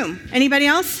upper room. Anybody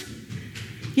else?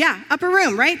 Yeah, upper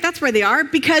room, right? That's where they are,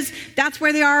 because that's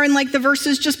where they are in the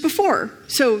verses just before.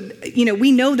 So,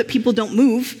 we know that people don't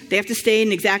move. They have to stay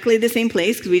in exactly the same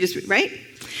place, because right?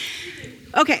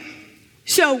 Okay,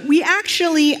 so we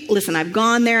actually, listen, I've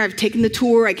gone there, I've taken the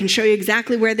tour, I can show you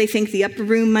exactly where they think the upper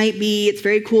room might be. It's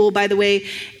very cool, by the way.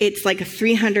 It's like a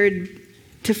 300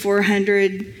 to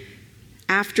 400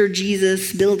 after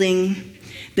Jesus building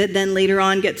that then later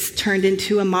on gets turned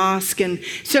into a mosque. And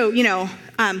so,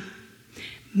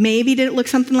 maybe did it look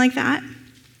something like that?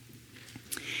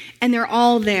 And they're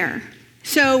all there.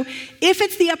 So if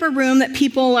it's the upper room that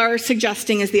people are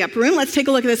suggesting is the upper room, let's take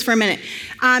a look at this for a minute.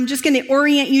 I'm just going to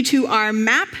orient you to our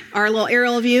map, our little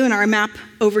aerial view, and our map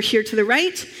over here to the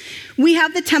right. We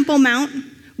have the Temple Mount.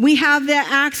 We have the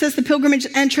access, the pilgrimage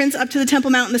entrance up to the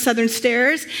Temple Mount and the southern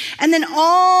stairs. And then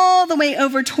all the way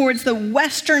over towards the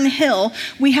western hill,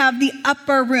 we have the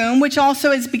upper room, which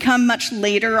also has become much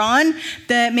later on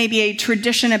maybe a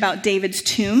tradition about David's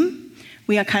tomb.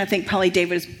 We kind of think probably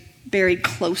David is buried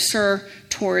closer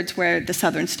towards where the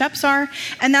southern steps are.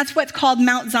 And that's what's called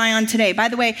Mount Zion today. By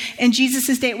the way, in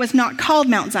Jesus' day, it was not called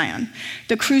Mount Zion.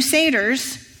 The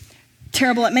Crusaders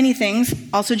terrible at many things,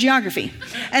 also geography.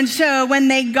 And so when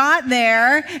they got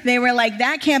there, they were like,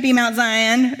 that can't be Mount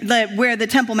Zion, where the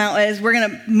Temple Mount is. We're going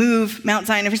to move Mount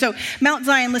Zion. So Mount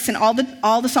Zion, listen, all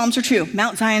the Psalms are true.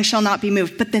 Mount Zion shall not be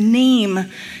moved. But the name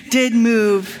did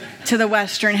move to the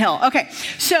western hill. Okay,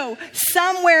 so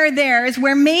somewhere there is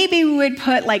where maybe we would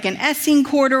put like an Essene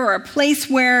quarter or a place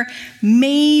where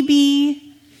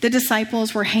maybe the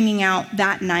disciples were hanging out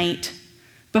that night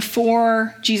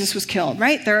before Jesus was killed,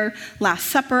 right? Their Last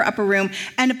Supper, upper room.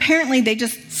 And apparently they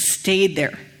just stayed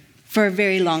there for a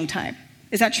very long time.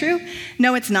 Is that true?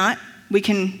 No, it's not. We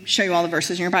can show you all the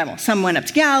verses in your Bible. Some went up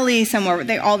to Galilee, some were,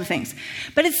 all the things.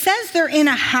 But it says they're in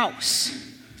a house.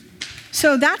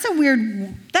 So that's a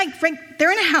weird, like, right,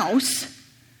 they're in a house.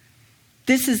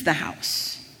 This is the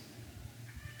house.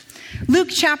 Luke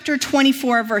chapter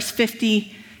 24, verses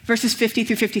 50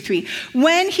 through 53.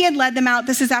 When he had led them out,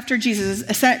 this is after Jesus,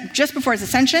 just before his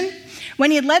ascension.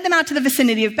 When he had led them out to the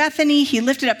vicinity of Bethany, he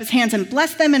lifted up his hands and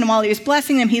blessed them. And while he was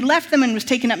blessing them, he left them and was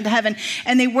taken up into heaven.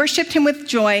 And they worshipped him with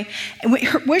joy,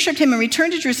 worshipped him and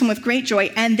returned to Jerusalem with great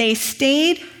joy. And they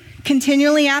stayed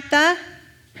continually at the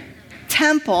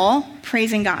temple,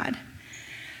 praising God.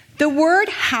 The word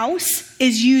house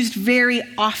is used very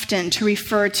often to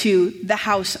refer to the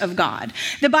house of God.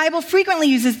 The Bible frequently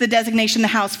uses the designation the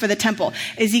house for the temple.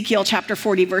 Ezekiel chapter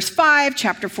 40, verse 5,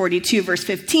 chapter 42, verse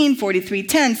 15,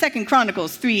 43:10, 2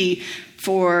 Chronicles 3,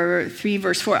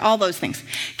 verse 4, all those things.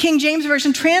 King James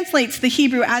Version translates the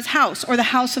Hebrew as house or the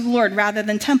house of the Lord rather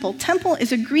than temple. Temple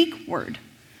is a Greek word.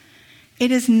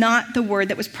 It is not the word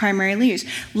that was primarily used.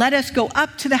 Let us go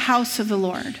up to the house of the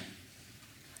Lord.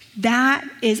 That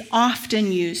is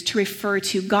often used to refer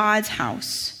to God's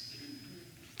house,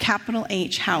 capital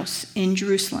H, house in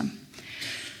Jerusalem.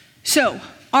 So,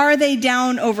 are they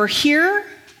down over here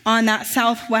on that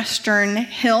southwestern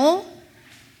hill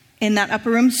in that upper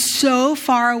room, so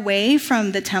far away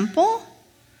from the temple?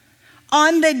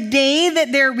 On the day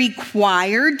that they're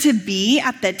required to be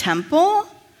at the temple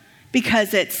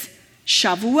because it's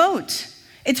Shavuot.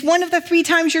 It's one of the 3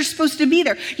 times you're supposed to be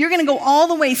there. You're going to go all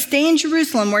the way, stay in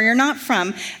Jerusalem where you're not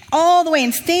from, all the way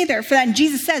and stay there for that. And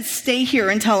Jesus says, stay here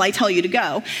until I tell you to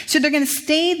go. So they're going to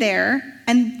stay there.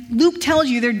 And Luke tells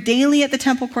you they're daily at the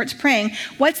temple courts praying.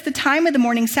 What's the time of the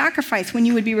morning sacrifice when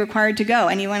you would be required to go?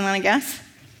 Anyone want to guess?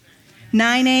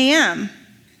 9 a.m.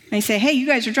 They say, hey, you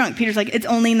guys are drunk. Peter's like, it's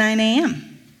only 9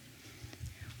 a.m.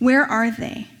 Where are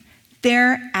they?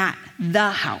 They're at the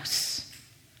house.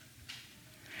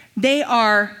 They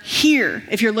are here,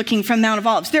 if you're looking from Mount of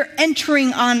Olives. They're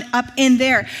entering on up in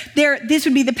there. This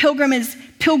would be the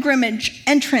pilgrimage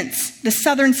entrance, the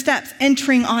southern steps,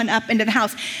 entering on up into the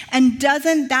house. And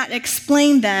doesn't that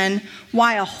explain then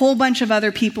why a whole bunch of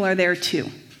other people are there too?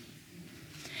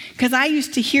 Because I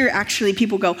used to hear actually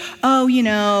people go, oh,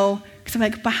 because I'm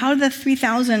like, but how did the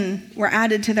 3,000 were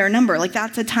added to their number? Like,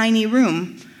 that's a tiny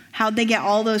room. How'd they get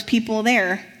all those people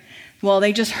there? Well,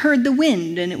 they just heard the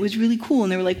wind, and it was really cool,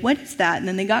 and they were like, what is that? And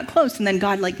then they got close, and then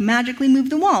God, magically moved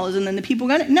the walls, and then the people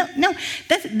got it. No,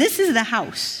 this is the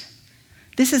house.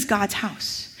 This is God's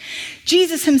house.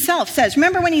 Jesus himself says,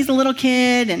 remember when he's a little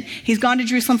kid, and he's gone to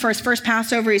Jerusalem for his first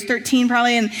Passover, he's 13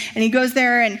 probably, and he goes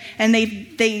there, and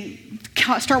they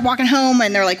start walking home,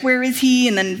 and they're like, where is he?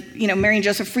 And then, Mary and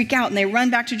Joseph freak out, and they run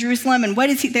back to Jerusalem, and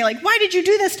what is he? They're like, why did you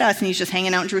do this to us? And he's just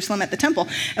hanging out in Jerusalem at the temple.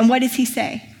 And what does he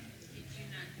say?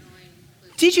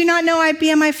 Did you not know I'd be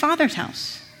in my Father's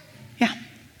house? Yeah.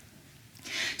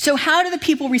 So how do the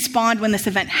people respond when this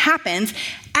event happens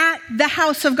at the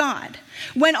house of God?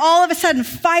 When all of a sudden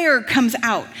fire comes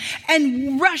out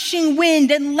and rushing wind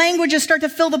and languages start to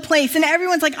fill the place and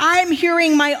everyone's like, I'm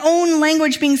hearing my own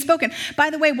language being spoken.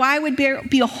 By the way, why would there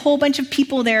be a whole bunch of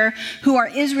people there who are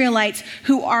Israelites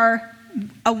who are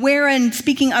aware and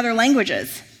speaking other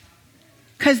languages?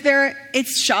 Because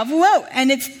it's Shavuot,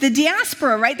 and it's the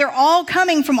diaspora, right? They're all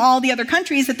coming from all the other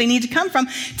countries that they need to come from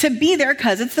to be there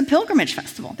because it's the pilgrimage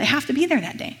festival. They have to be there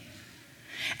that day.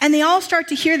 And they all start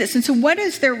to hear this. And so what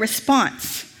is their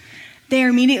response? They are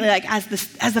immediately like, as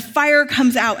the fire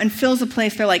comes out and fills the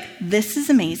place, they're like, this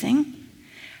is amazing.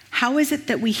 How is it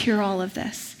that we hear all of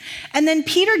this? And then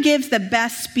Peter gives the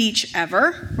best speech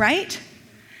ever, right?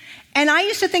 And I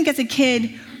used to think as a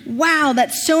kid, wow,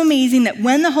 that's so amazing that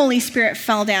when the Holy Spirit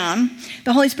fell down,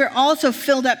 the Holy Spirit also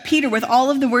filled up Peter with all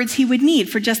of the words he would need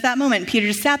for just that moment. Peter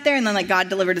just sat there and then God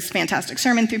delivered this fantastic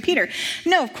sermon through Peter.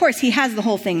 No, of course, he has the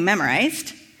whole thing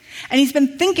memorized. And he's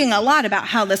been thinking a lot about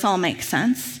how this all makes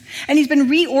sense. And he's been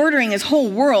reordering his whole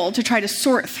world to try to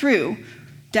sort through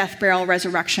death, burial,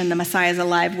 resurrection, the Messiah is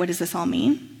alive. What does this all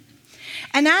mean?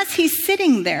 And as he's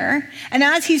sitting there, and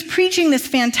as he's preaching this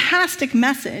fantastic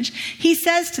message, he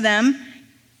says to them,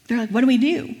 they're like, what do we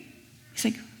do? He's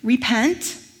like,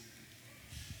 repent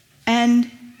and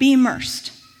be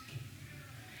immersed.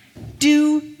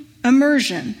 Do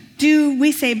immersion.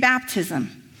 We say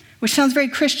baptism, which sounds very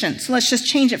Christian, so let's just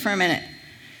change it for a minute.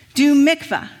 Do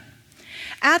mikvah.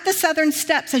 At the southern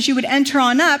steps, as you would enter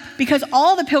on up, because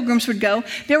all the pilgrims would go,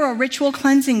 there were ritual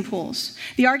cleansing pools.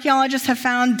 The archaeologists have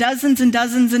found dozens and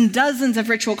dozens and dozens of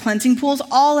ritual cleansing pools,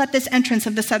 all at this entrance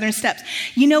of the southern steps.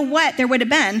 You know what? There would have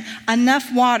been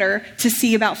enough water to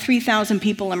see about 3,000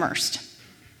 people immersed.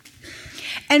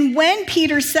 And when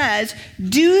Peter says,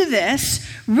 do this,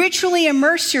 ritually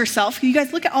immerse yourself. You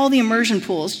guys look at all the immersion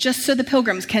pools, just so the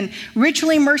pilgrims can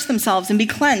ritually immerse themselves and be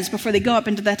cleansed before they go up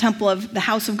into the temple of the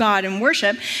house of God and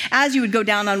worship, as you would go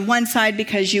down on one side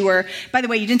because you were, by the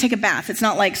way, you didn't take a bath. It's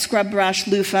not like scrub brush,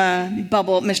 loofah,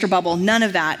 bubble, Mr. Bubble, none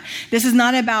of that. This is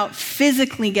not about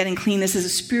physically getting clean. This is a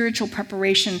spiritual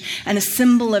preparation and a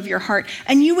symbol of your heart.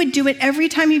 And you would do it every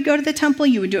time you go to the temple.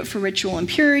 You would do it for ritual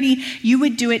impurity. You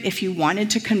would do it if you wanted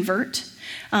to convert.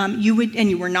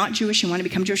 You were not Jewish, you want to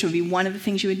become Jewish, it would be one of the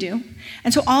things you would do.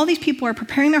 And so all these people are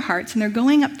preparing their hearts and they're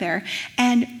going up there.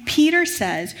 And Peter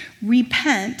says,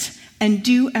 repent and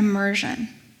do immersion.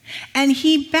 And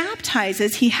he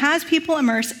baptizes, he has people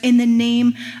immerse in the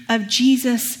name of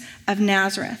Jesus of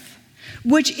Nazareth,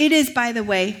 which it is, by the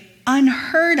way,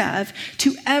 unheard of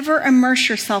to ever immerse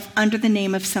yourself under the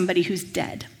name of somebody who's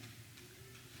dead.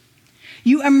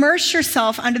 You immerse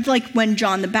yourself under, like when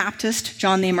John the Baptist,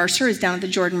 John the Immerser, is down at the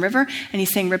Jordan River, and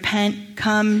he's saying, repent,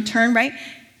 come, turn, right?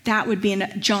 That would be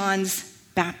in John's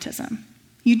baptism.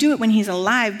 You do it when he's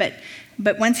alive,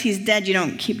 but once he's dead, you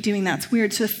don't keep doing that. It's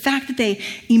weird. So the fact that they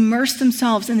immerse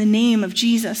themselves in the name of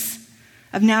Jesus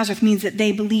of Nazareth means that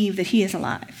they believe that he is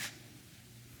alive.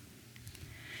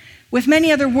 With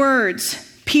many other words,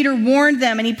 Peter warned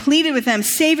them and he pleaded with them,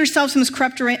 save yourselves from this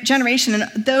corrupt generation.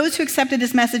 And those who accepted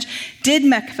his message did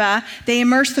mikvah. They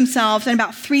immersed themselves, and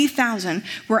about 3,000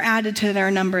 were added to their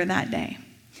number that day.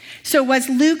 So was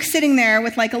Luke sitting there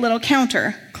with like a little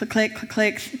counter? Click, click, click,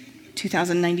 click.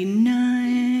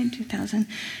 2,099,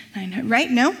 2,900,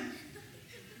 right? No?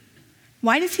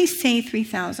 Why does he say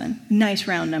 3,000? Nice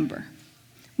round number.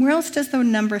 Where else does the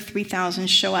number 3,000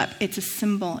 show up? It's a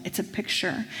symbol. It's a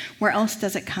picture. Where else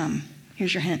does it come?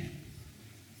 Here's your hint.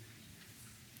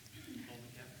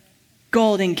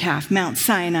 Golden calf, Mount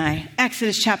Sinai,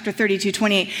 Exodus chapter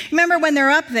 32:28. Remember when they're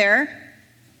up there,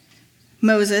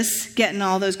 Moses getting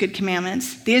all those good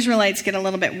commandments. The Israelites get a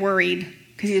little bit worried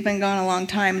because he's been gone a long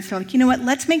time. And so like, you know what,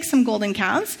 let's make some golden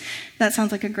calves. That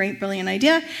sounds like a great, brilliant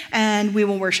idea. And we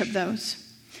will worship those.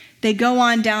 They go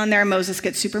on down there. Moses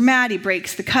gets super mad. He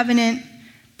breaks the covenant,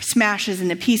 smashes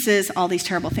into pieces. All these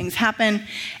terrible things happen.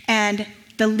 And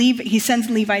he sends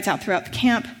Levites out throughout the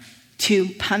camp to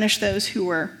punish those who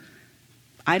were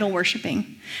idol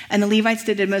worshiping. And the Levites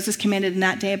did as Moses commanded, and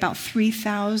that day about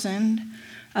 3,000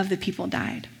 of the people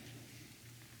died.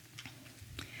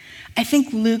 I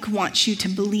think Luke wants you to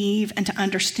believe and to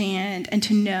understand and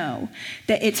to know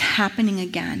that it's happening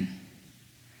again.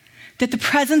 That the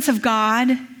presence of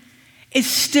God is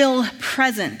still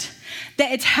present.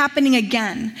 That it's happening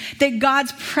again. That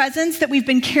God's presence that we've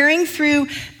been carrying through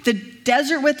the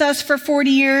desert with us for 40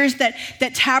 years, that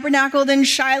tabernacled in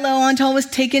Shiloh until it was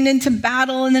taken into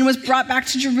battle and then was brought back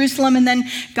to Jerusalem, and then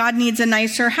God needs a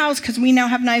nicer house because we now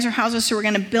have nicer houses, so we're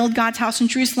going to build God's house in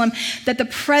Jerusalem. That the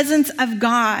presence of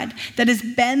God that has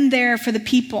been there for the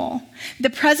people,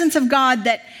 the presence of God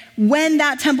that when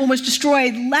that temple was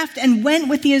destroyed, left and went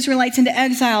with the Israelites into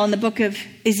exile in the book of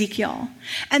Ezekiel,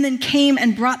 and then came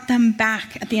and brought them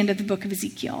back at the end of the book of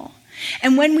Ezekiel.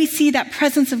 And when we see that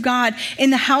presence of God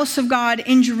in the house of God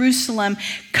in Jerusalem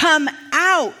come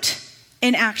out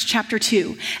in Acts chapter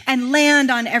 2 and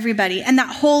land on everybody and that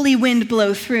holy wind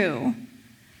blow through,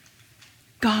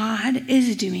 God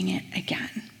is doing it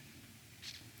again.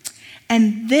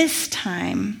 And this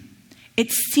time,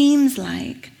 it seems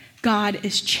like God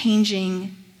is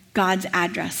changing God's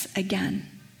address again.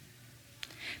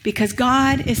 Because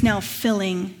God is now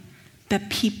filling the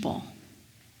people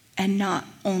and not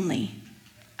only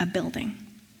a building.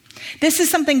 This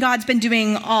is something God's been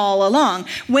doing all along.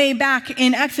 Way back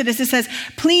in Exodus, it says,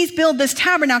 please build this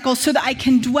tabernacle so that I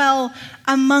can dwell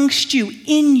amongst you,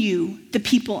 in you, the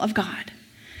people of God.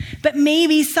 But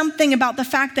maybe something about the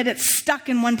fact that it's stuck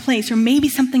in one place, or maybe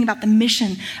something about the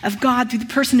mission of God through the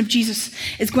person of Jesus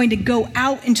is going to go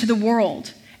out into the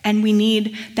world. And we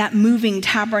need that moving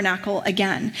tabernacle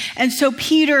again. And so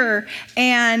Peter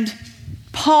and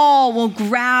Paul will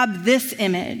grab this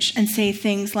image and say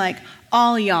things like,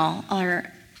 all y'all are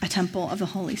a temple of the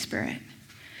Holy Spirit.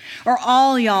 Or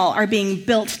all y'all are being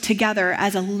built together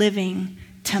as a living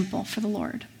temple for the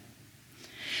Lord.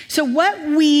 So what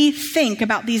we think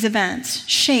about these events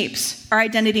shapes our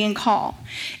identity and call.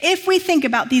 If we think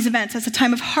about these events as a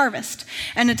time of harvest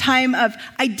and a time of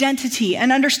identity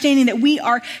and understanding that we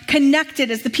are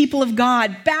connected as the people of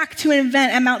God back to an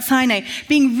event at Mount Sinai,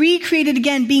 being recreated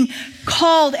again, being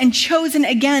called and chosen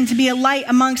again to be a light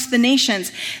amongst the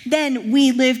nations, then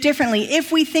we live differently.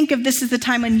 If we think of this as the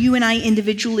time when you and I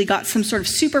individually got some sort of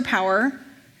superpower,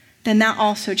 then that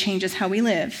also changes how we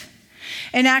live.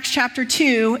 In Acts chapter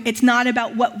 2, it's not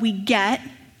about what we get.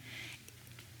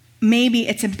 Maybe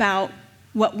it's about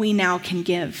what we now can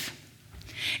give.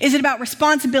 Is it about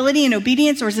responsibility and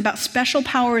obedience, or is it about special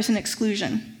powers and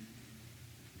exclusion?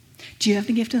 Do you have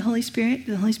the gift of the Holy Spirit?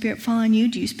 Does the Holy Spirit fall on you?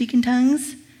 Do you speak in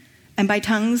tongues? And by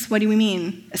tongues, what do we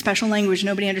mean? A special language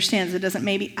nobody understands. It doesn't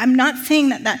maybe. I'm not saying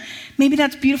that maybe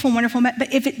that's beautiful and wonderful,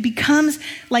 but if it becomes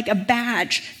like a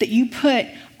badge that you put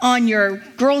on your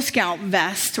Girl Scout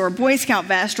vest or Boy Scout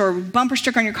vest or bumper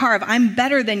sticker on your car of I'm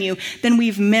better than you, then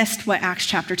we've missed what Acts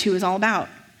chapter 2 is all about.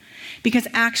 Because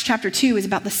Acts chapter 2 is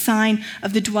about the sign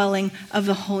of the dwelling of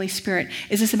the Holy Spirit.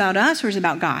 Is this about us or is it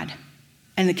about God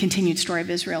and the continued story of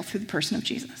Israel through the person of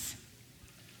Jesus?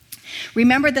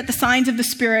 Remember that the signs of the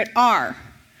Spirit are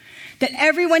that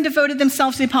everyone devoted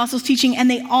themselves to the apostles' teaching, and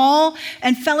they all,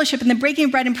 and fellowship, and the breaking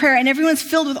of bread and prayer, and everyone's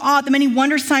filled with awe at the many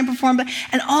wonders signs performed,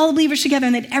 and all the believers together,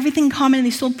 and they had everything in common, and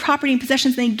they sold property and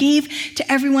possessions, and they gave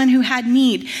to everyone who had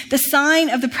need. The sign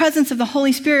of the presence of the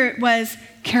Holy Spirit was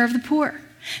care of the poor.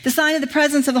 The sign of the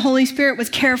presence of the Holy Spirit was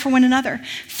care for one another,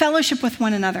 fellowship with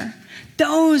one another.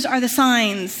 Those are the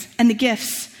signs and the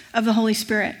gifts of the Holy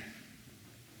Spirit.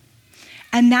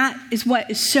 And that is what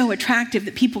is so attractive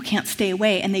that people can't stay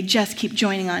away and they just keep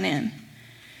joining on in.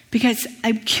 Because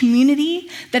a community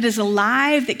that is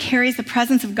alive, that carries the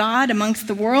presence of God amongst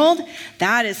the world,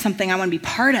 that is something I want to be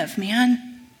part of,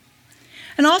 man.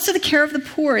 And also the care of the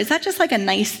poor. Is that just like a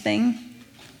nice thing?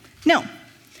 No.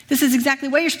 This is exactly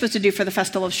what you're supposed to do for the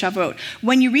festival of Shavuot.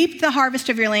 When you reap the harvest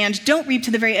of your land, don't reap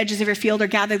to the very edges of your field or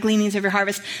gather the gleanings of your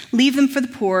harvest. Leave them for the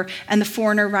poor and the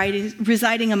foreigner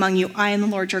residing among you. I am the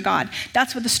Lord your God.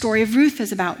 That's what the story of Ruth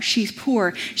is about. She's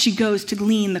poor. She goes to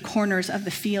glean the corners of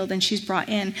the field, and she's brought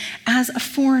in as a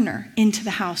foreigner into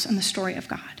the house and the story of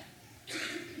God.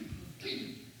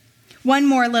 One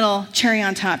more little cherry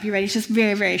on top. You ready? It's just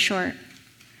very, very short.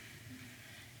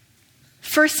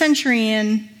 First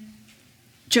century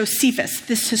Josephus,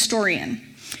 this historian,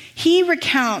 he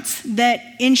recounts that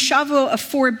in Shavuot of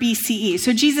 4 BCE,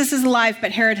 so Jesus is alive,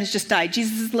 but Herod has just died.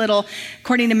 Jesus is little.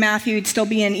 According to Matthew, he'd still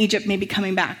be in Egypt, maybe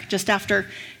coming back just after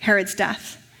Herod's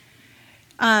death.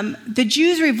 The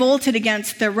Jews revolted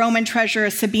against the Roman treasurer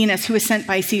Sabinus, who was sent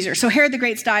by Caesar. So Herod the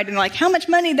Great's died, and they're like, how much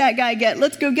money did that guy get?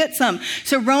 Let's go get some.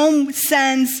 So Rome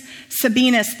sends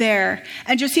Sabinus there.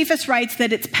 And Josephus writes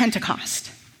that it's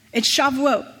Pentecost. It's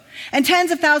Shavuot. And tens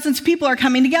of thousands of people are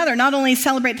coming together, not only to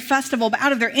celebrate the festival, but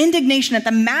out of their indignation at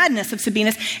the madness of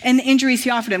Sabinus and the injuries he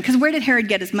offered him. Because where did Herod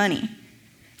get his money?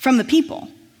 From the people.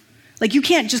 Like, you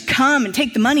can't just come and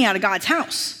take the money out of God's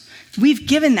house. We've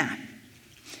given that.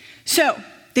 So,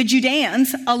 the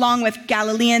Judeans, along with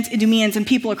Galileans, Idumeans, and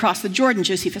people across the Jordan,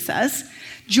 Josephus says,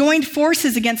 joined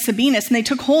forces against Sabinus, and they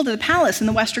took hold of the palace in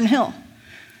the western hill,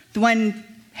 the one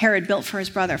Herod built for his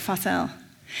brother, Fausel.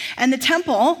 And the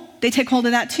temple, they take hold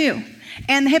of that too.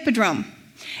 And the hippodrome.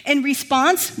 In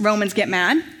response, Romans get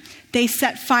mad. They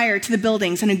set fire to the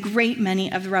buildings, and a great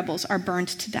many of the rebels are burned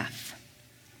to death.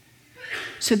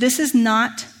 So this is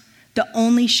not the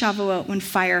only Shavuot when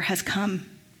fire has come.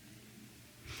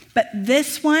 But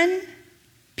this one,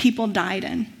 people died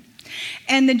in.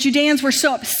 And the Judeans were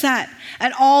so upset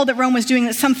at all that Rome was doing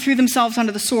that some threw themselves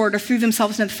onto the sword or threw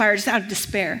themselves into the fire just out of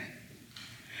despair.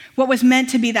 What was meant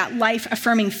to be that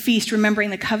life-affirming feast, remembering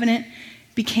the covenant,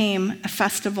 became a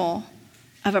festival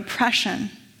of oppression.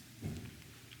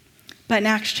 But in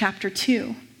Acts chapter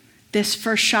 2, this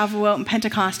first Shavuot and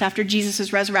Pentecost after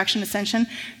Jesus' resurrection and ascension,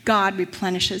 God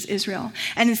replenishes Israel.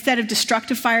 And instead of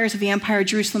destructive fires of the empire,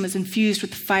 Jerusalem is infused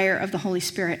with the fire of the Holy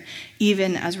Spirit,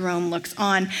 even as Rome looks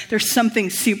on. There's something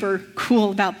super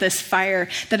cool about this fire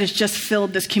that has just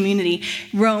filled this community.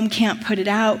 Rome can't put it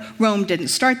out. Rome didn't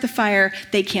start the fire.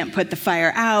 They can't put the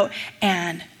fire out.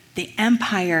 And the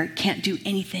empire can't do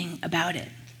anything about it.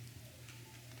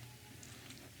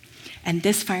 And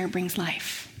this fire brings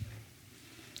life,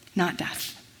 not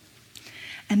death.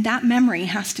 And that memory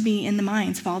has to be in the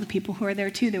minds of all the people who are there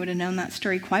too. They would have known that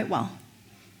story quite well.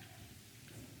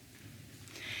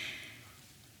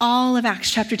 All of Acts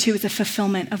chapter 2 is a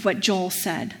fulfillment of what Joel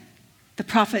said, the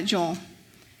prophet Joel.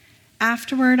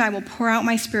 Afterward, I will pour out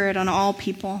my Spirit on all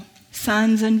people.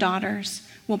 Sons and daughters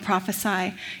will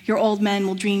prophesy. Your old men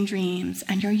will dream dreams,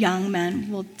 and your young men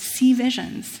will see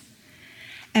visions.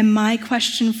 And my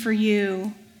question for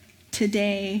you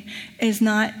today is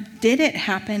not, did it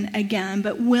happen again,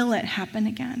 but will it happen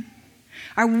again?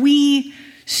 Are we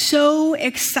so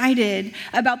excited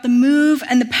about the move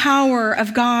and the power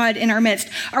of God in our midst?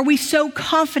 Are we so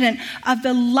confident of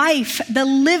the life, the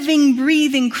living,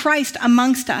 breathing Christ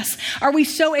amongst us? Are we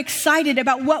so excited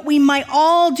about what we might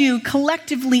all do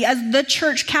collectively as the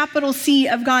church, capital C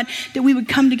of God, that we would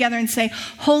come together and say,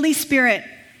 Holy Spirit,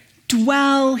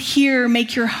 dwell here,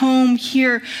 make your home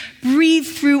here, breathe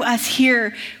through us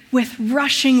here with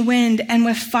rushing wind and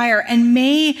with fire, and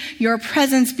may your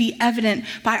presence be evident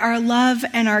by our love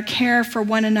and our care for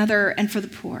one another and for the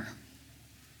poor.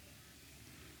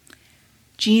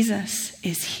 Jesus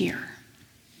is here.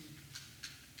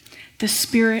 The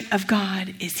Spirit of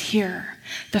God is here.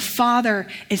 The Father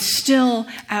is still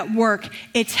at work.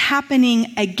 It's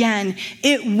happening again.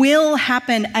 It will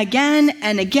happen again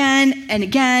and again and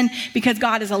again because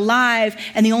God is alive,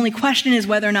 and the only question is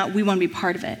whether or not we want to be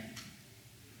part of it.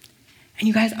 And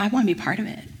you guys, I want to be part of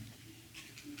it.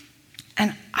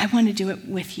 And I want to do it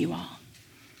with you all.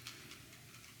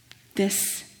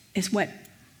 This is what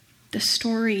the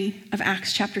story of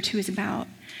Acts chapter 2 is about.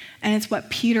 And it's what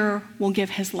Peter will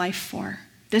give his life for.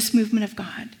 This movement of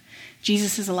God.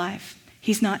 Jesus is alive.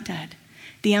 He's not dead.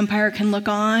 The empire can look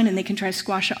on and they can try to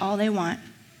squash it all they want.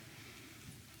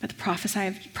 But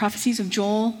the prophecies of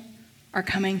Joel are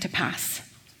coming to pass.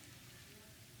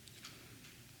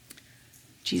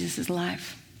 Jesus is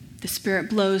alive. The Spirit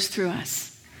blows through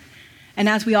us. And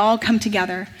as we all come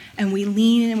together and we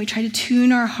lean in and we try to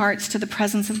tune our hearts to the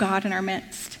presence of God in our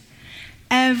midst,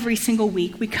 every single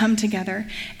week we come together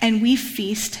and we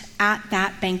feast at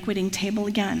that banqueting table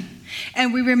again.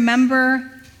 And we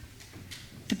remember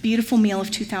the beautiful meal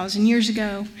of 2,000 years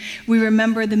ago. We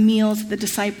remember the meals of the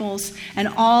disciples, and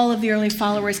all of the early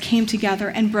followers came together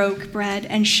and broke bread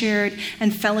and shared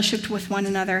and fellowshiped with one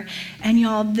another. And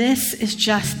y'all, this is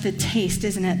just the taste,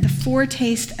 isn't it? The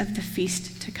foretaste of the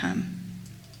feast to come.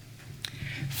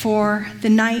 For the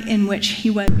night in which he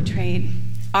was betrayed,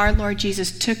 our Lord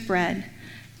Jesus took bread,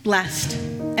 blessed,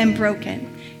 and broke it,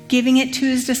 giving it to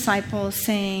his disciples,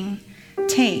 saying,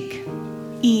 "Take,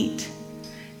 eat.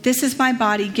 This is my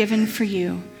body given for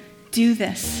you. Do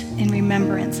this in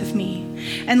remembrance of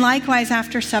me." And likewise,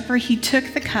 after supper, he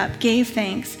took the cup, gave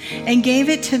thanks, and gave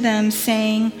it to them,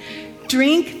 saying,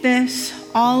 "Drink this,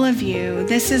 all of you.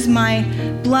 This is my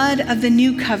blood of the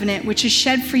new covenant, which is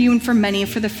shed for you and for many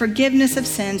for the forgiveness of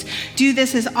sins. Do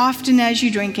this as often as you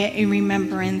drink it in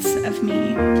remembrance of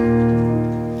me."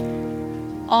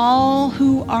 All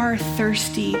who are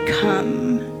thirsty,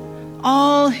 come.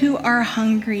 All who are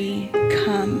hungry,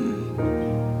 come.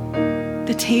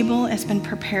 The table has been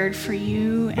prepared for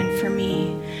you and for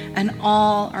me, and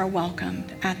all are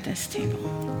welcomed at this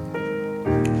table.